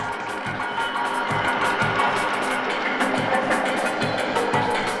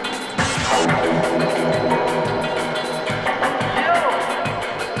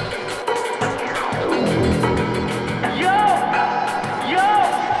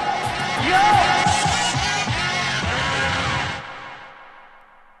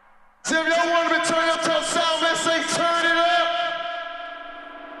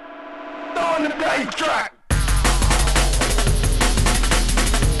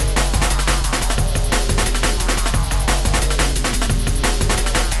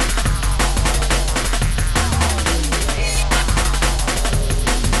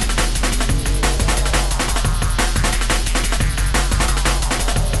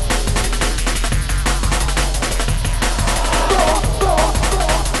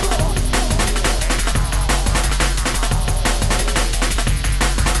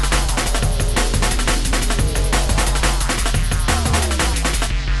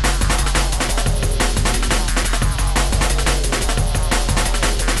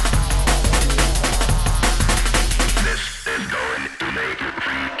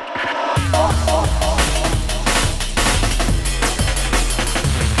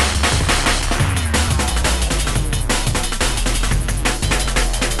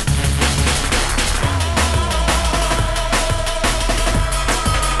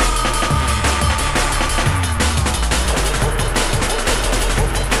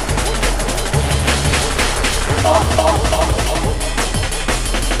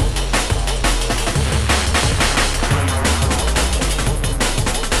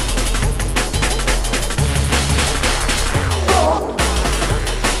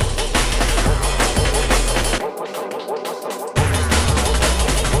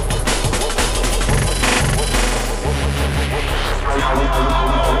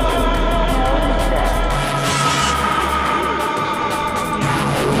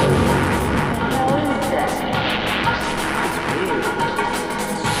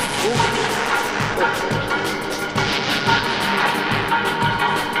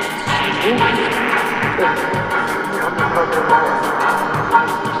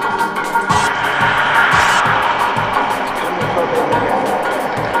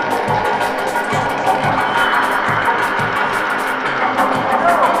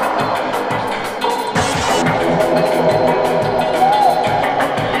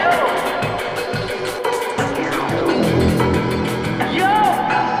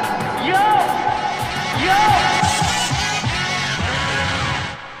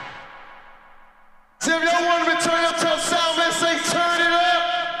 So if y'all want to return up to the sound, let's say turn it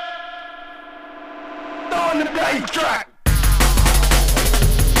up.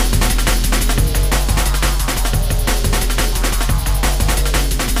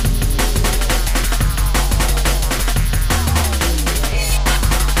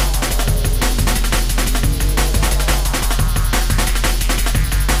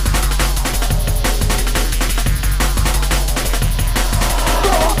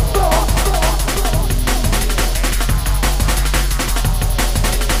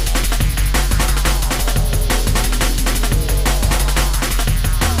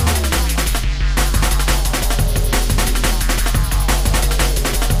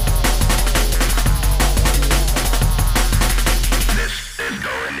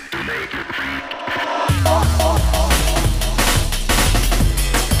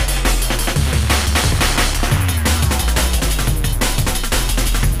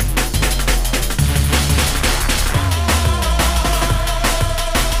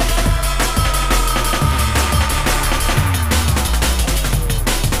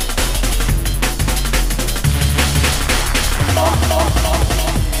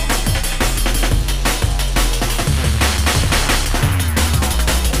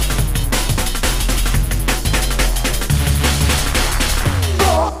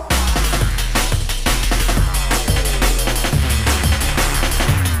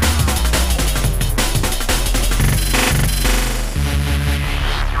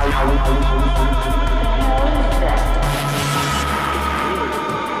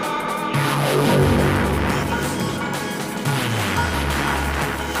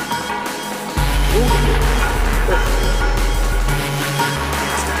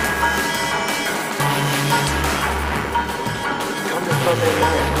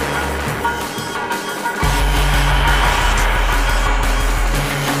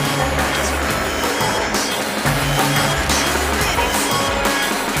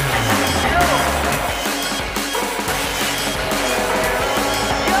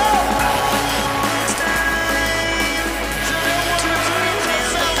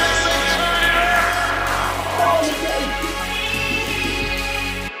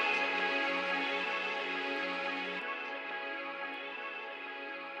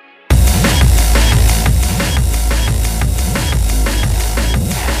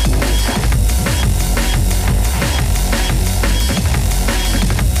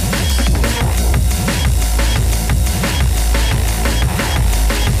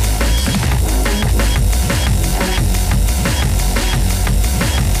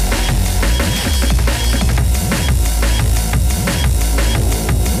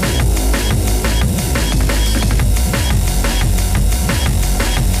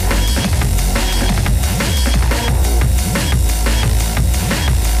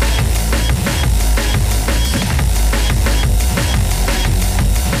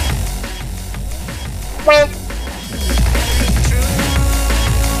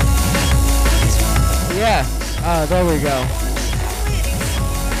 There we go.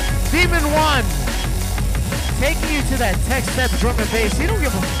 DMN1 taking you to that tech step drum and bass. He don't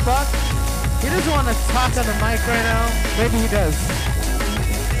give a fuck. He doesn't want to talk on the mic right now. Maybe he does.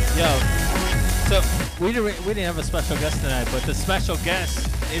 Yo, so we didn't have a special guest tonight, but the special guest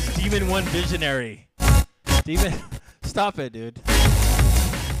is DMN1 Visionary. Demon, stop it, dude.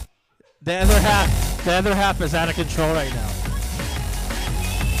 The other half is out of control right now.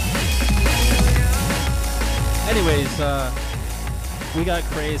 Anyways, we got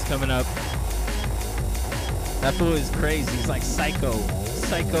Craze coming up. That fool is crazy. He's like psycho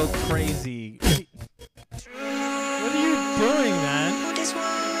crazy. What are you doing, man?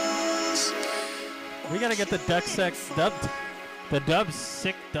 We gotta get the dub sick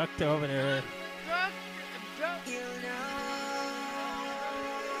ducked over there.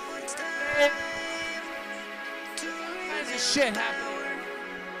 Shit happening.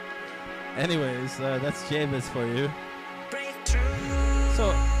 Anyways, that's JVIZ for you.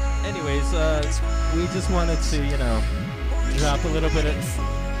 So, anyways, we just wanted to, you know, drop a little bit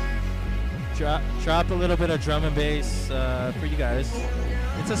of drum and bass for you guys.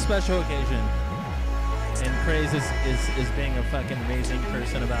 It's a special occasion, and Craze is being a fucking amazing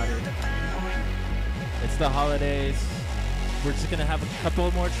person about it. It's the holidays. We're just gonna have a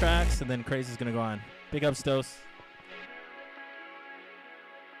couple more tracks, and then Craze is gonna go on. Big ups, Dos.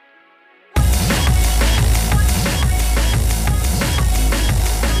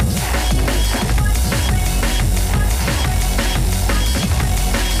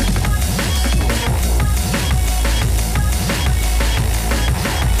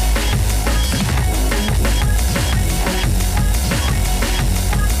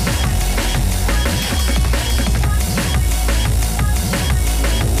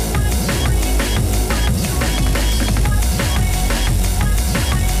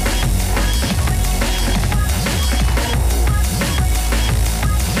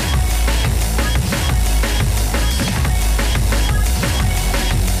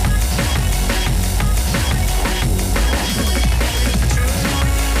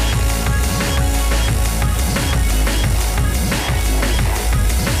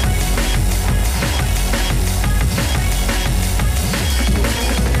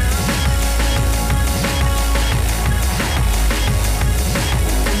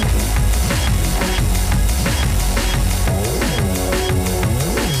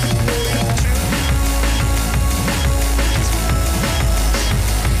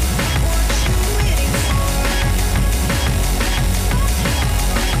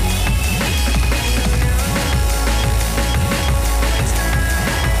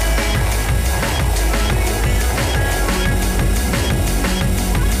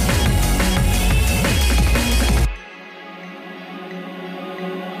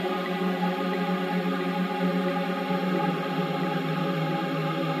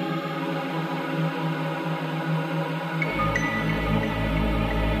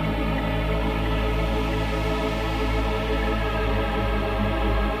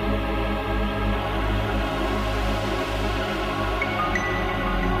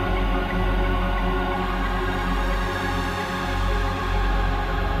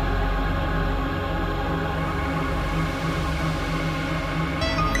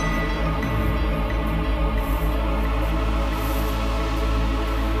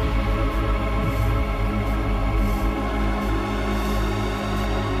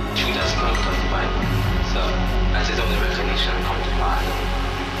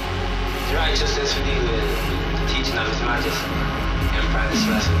 Righteousness we deal with the teaching of His Majesty, Emperor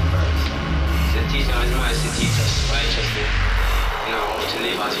Selassie first. The teaching of His Majesty teach us righteously, you know, how to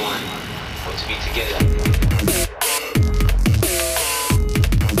live as one, how to be together.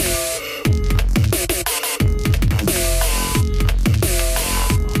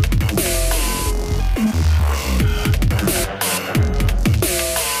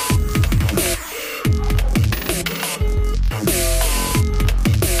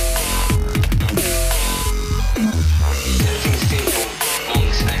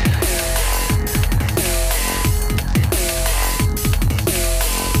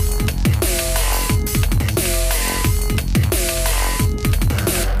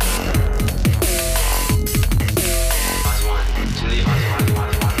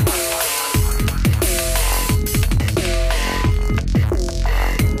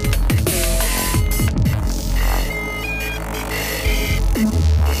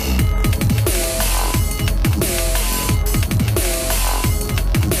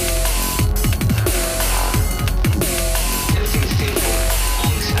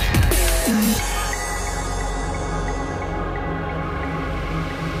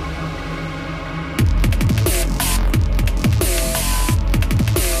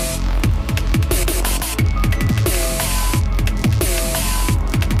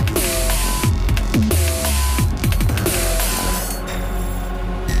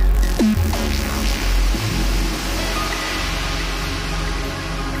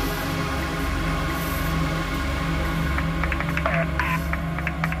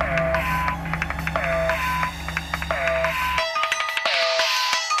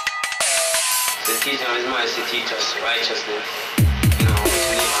 The teaching of His Majesty teach us righteousness.